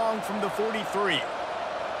 3rd and long from the 43.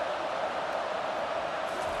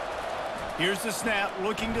 Here's the snap,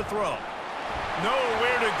 looking to throw.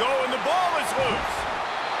 Nowhere to go, and the ball is loose.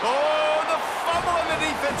 Oh, the fumble, and the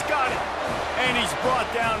defense got it. And he's brought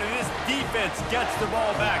down, and this defense gets the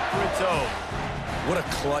ball back for its own. What a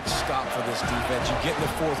clutch stop for this defense. You get in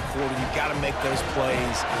the 4th quarter, you've got to make those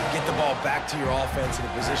plays, get the ball back to your offense in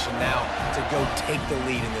a position now to go take the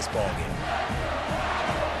lead in this ball game.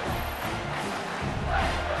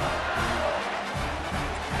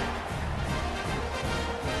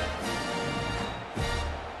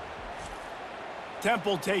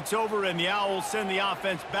 Temple takes over, and the Owls send the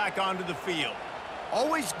offense back onto the field.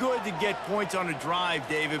 Always good to get points on a drive,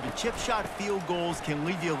 David, but chip shot field goals can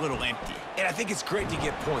leave you a little empty. And I think it's great to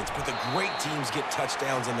get points, but the great teams get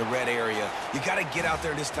touchdowns in the red area. You got to get out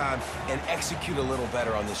there this time and execute a little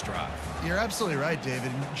better on this drive. You're absolutely right,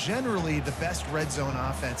 David. Generally, the best red zone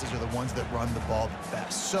offenses are the ones that run the ball the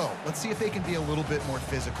best. So let's see if they can be a little bit more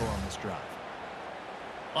physical on this drive.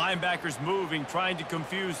 Linebackers moving, trying to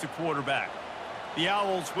confuse the quarterback. The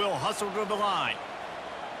Owls will hustle to the line.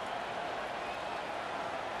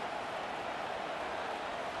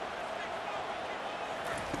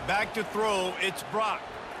 Back to throw, it's Brock.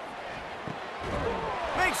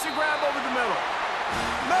 Makes the grab over the middle.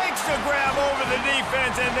 Makes the grab over the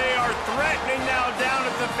defense, and they are threatening now down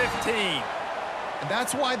at the 15. And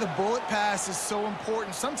that's why the bullet pass is so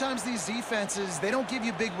important. Sometimes these defenses, they don't give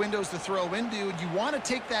you big windows to throw into, and you want to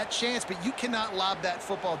take that chance, but you cannot lob that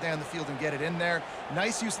football down the field and get it in there.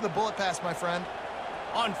 Nice use of the bullet pass, my friend.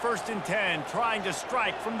 On 1st and 10, trying to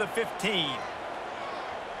strike from the 15.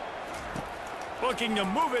 Looking to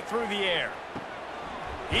move it through the air.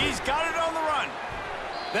 He's got it on the run.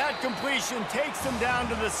 That completion takes them down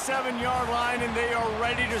to the 7-yard line, and they are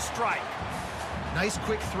ready to strike. Nice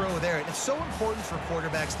quick throw there. And it's so important for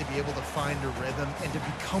quarterbacks to be able to find a rhythm and to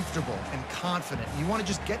be comfortable and confident. You want to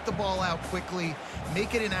just get the ball out quickly,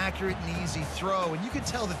 make it an accurate and easy throw. And you can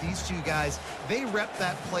tell that these two guys, they rep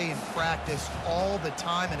that play in practice all the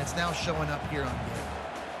time, and it's now showing up here on game.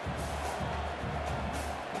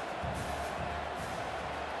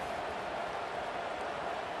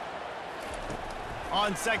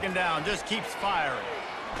 On second down, just keeps firing.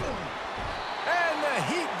 And the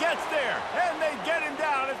heat gets there, and they get him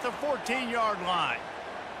down at the 14-yard line.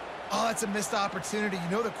 Oh, that's a missed opportunity. You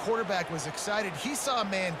know the quarterback was excited. He saw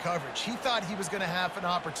man coverage. He thought he was going to have an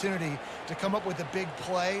opportunity to come up with a big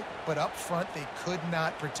play, but up front they could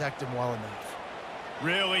not protect him well enough.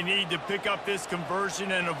 Really need to pick up this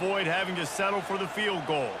conversion and avoid having to settle for the field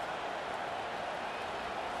goal.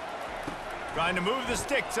 Trying to move the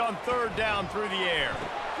sticks on third down through the air.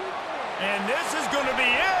 And this is going to be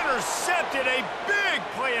intercepted. A big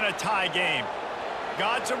play in a tie game.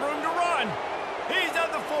 Got some room to run. He's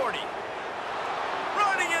at the 40.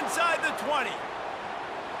 Running inside the 20.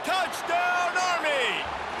 Touchdown, Army!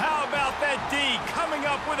 How about that D coming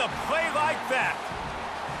up with a play like that?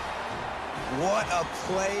 What a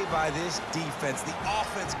play by this defense. The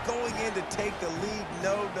offense going in to take the lead.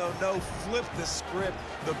 No. Flip the script.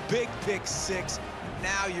 The big pick six.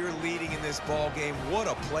 Now you're leading in this ball game. What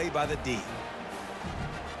a play by the D.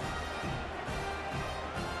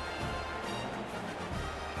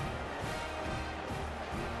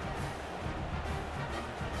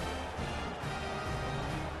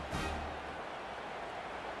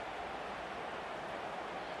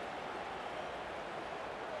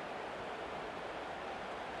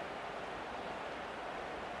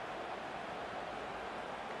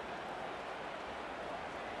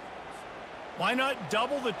 Why not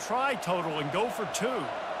double the try total and go for 2?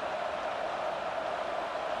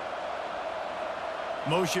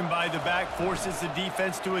 Motion by the back forces the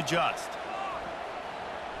defense to adjust.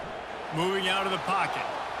 Moving out of the pocket.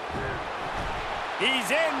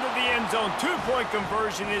 He's into the end zone. 2-point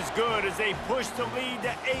conversion is good as they push the lead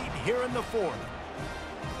to 8 here in the 4th.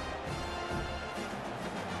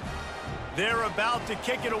 They're about to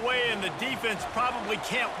kick it away, and the defense probably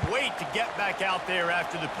can't wait to get back out there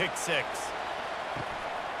after the pick 6.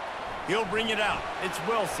 He'll bring it out. It's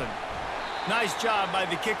Wilson. Nice job by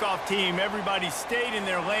the kickoff team. Everybody stayed in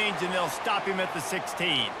their lanes, and they'll stop him at the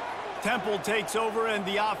 16. Temple takes over, and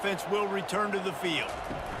the offense will return to the field.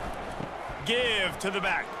 Give to the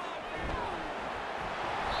back.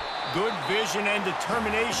 Good vision and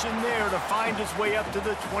determination there to find his way up to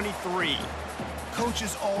the 23.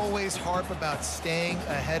 Coaches always harp about staying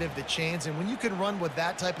ahead of the chains, and when you can run with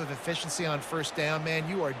that type of efficiency on first down, man,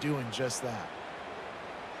 you are doing just that.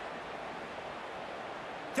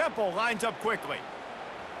 Temple lines up quickly.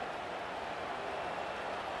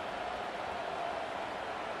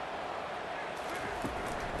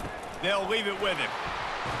 They'll leave it with him.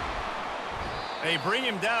 They bring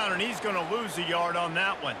him down, and he's going to lose a yard on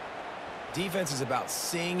that one. Defense is about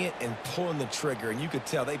seeing it and pulling the trigger, and you could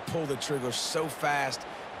tell they pull the trigger so fast,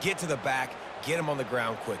 get to the back, get him on the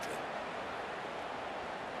ground quickly.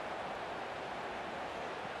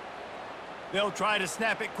 They'll try to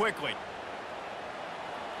snap it quickly.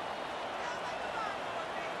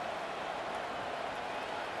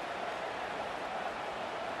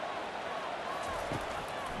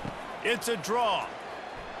 It's a draw.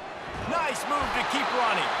 Nice move to keep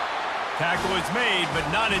running. Tackle is made,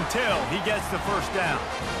 but not until he gets the first down.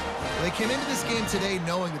 They came into this game today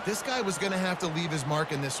knowing that this guy was going to have to leave his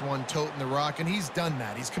mark in this one, toting the rock, and he's done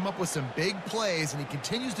that. He's come up with some big plays, and he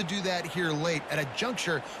continues to do that here late at a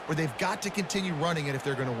juncture where they've got to continue running it if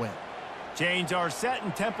they're going to win. Chains are set,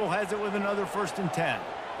 and Temple has it with another 1st and 10.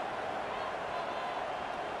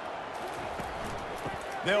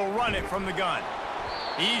 They'll run it from the gun.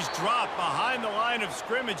 He's dropped behind the line of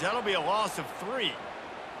scrimmage. That'll be a loss of 3.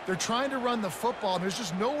 They're trying to run the football, and there's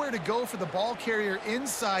just nowhere to go for the ball carrier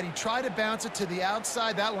inside. He tried to bounce it to the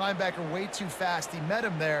outside. That linebacker way too fast. He met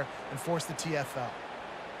him there and forced the TFL.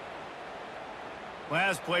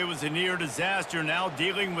 Last play was a near disaster, now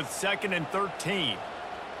dealing with 2nd and 13.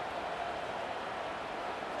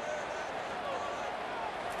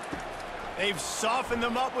 They've softened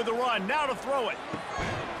them up with a run. Now to throw it.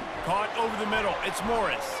 Caught over the middle. It's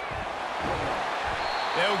Morris.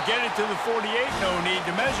 They'll get it to the 48. No need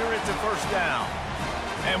to measure. It's a 1st down.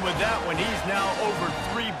 And with that one, he's now over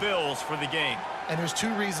 3 bills for the game. And there's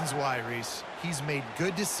 2 reasons why, Reese. He's made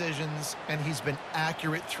good decisions, and he's been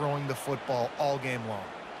accurate throwing the football all game long.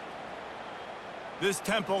 This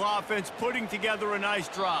Temple offense putting together a nice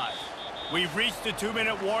drive. We've reached the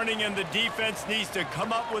 2-minute warning, and the defense needs to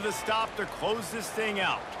come up with a stop to close this thing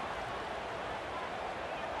out.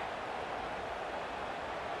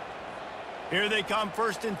 Here they come,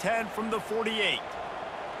 1st and 10 from the 48.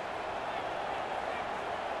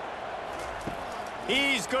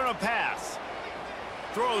 He's going to pass.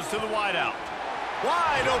 Throws to the wideout.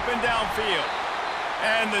 Wide open downfield.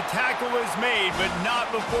 And the tackle is made, but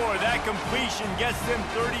not before that completion gets them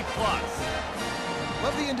 30+.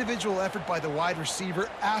 Love the individual effort by the wide receiver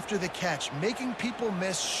after the catch, making people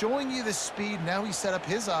miss, showing you the speed. Now he set up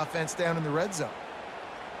his offense down in the red zone.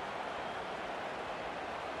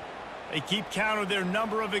 They keep count of their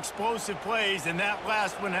number of explosive plays, and that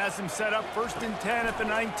last one has them set up 1st and 10 at the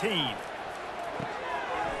 19.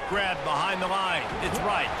 Grab behind the line. It's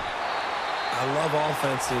right. I love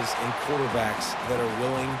offenses and quarterbacks that are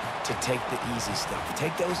willing to take the easy stuff.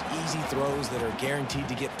 Take those easy throws that are guaranteed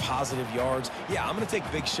to get positive yards. Yeah, I'm going to take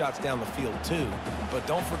big shots down the field too, but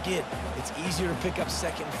don't forget, it's easier to pick up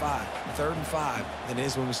 2nd and 5, 3rd and 5 than it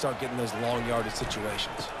is when we start getting those long yardage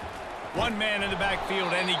situations. One man in the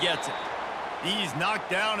backfield, and he gets it. He's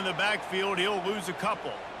knocked down in the backfield. He'll lose a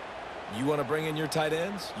couple. You want to bring in your tight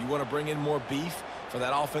ends? You want to bring in more beef for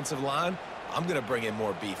that offensive line? I'm going to bring in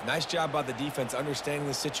more beef. Nice job by the defense understanding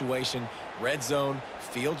the situation. Red zone,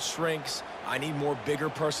 field shrinks. I need more bigger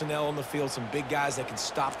personnel on the field, some big guys that can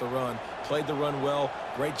stop the run. Played the run well.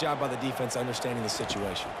 Great job by the defense understanding the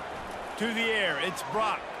situation. To the air, it's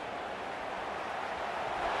Brock.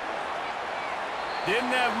 Didn't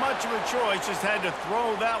have much of a choice, just had to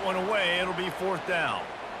throw that one away. It'll be 4th down.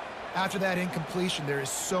 After that incompletion, there is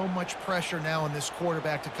so much pressure now on this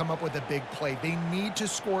quarterback to come up with a big play. They need to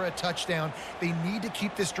score a touchdown. They need to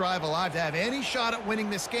keep this drive alive to have any shot at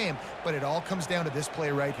winning this game, but it all comes down to this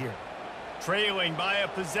play right here. Trailing by a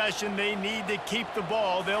possession, they need to keep the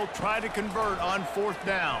ball. They'll try to convert on 4th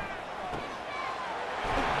down.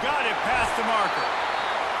 Got it past the marker.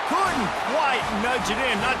 Couldn't quite nudge it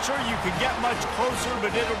in. Not sure you could get much closer,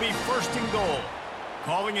 but it'll be 1st and goal.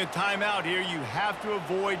 Calling a timeout here, you have to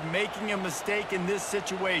avoid making a mistake in this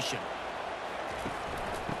situation.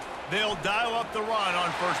 They'll dial up the run on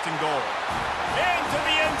 1st and goal. Into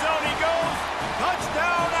the end zone he goes.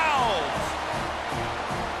 Touchdown, Owls.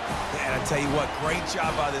 And I tell you what, great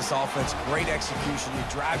job by this offense. Great execution. You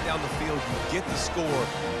drive down the field, you get the score.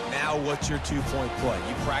 Now what's your 2-point play?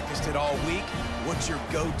 You practiced it all week. What's your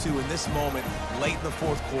go-to in this moment late in the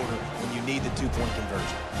 4th quarter when you need the 2-point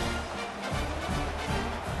conversion?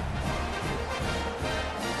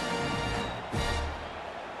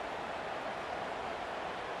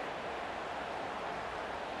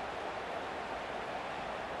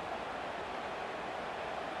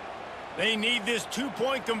 They need this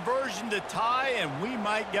 2-point conversion to tie, and we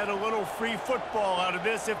might get a little free football out of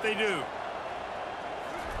this if they do.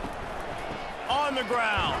 On the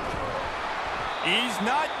ground. He's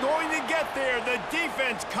not going to get there. The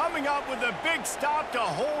defense coming up with a big stop to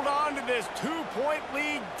hold on to this 2-point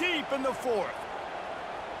lead deep in the 4th.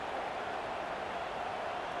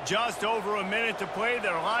 Just over a minute to play.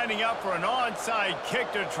 They're lining up for an onside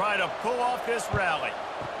kick to try to pull off this rally.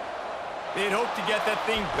 They'd hope to get that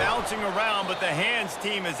thing bouncing around, but the hands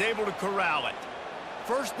team is able to corral it.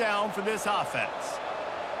 1st down for this offense.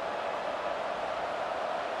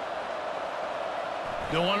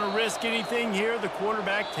 Don't want to risk anything here. The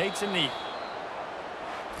quarterback takes a knee.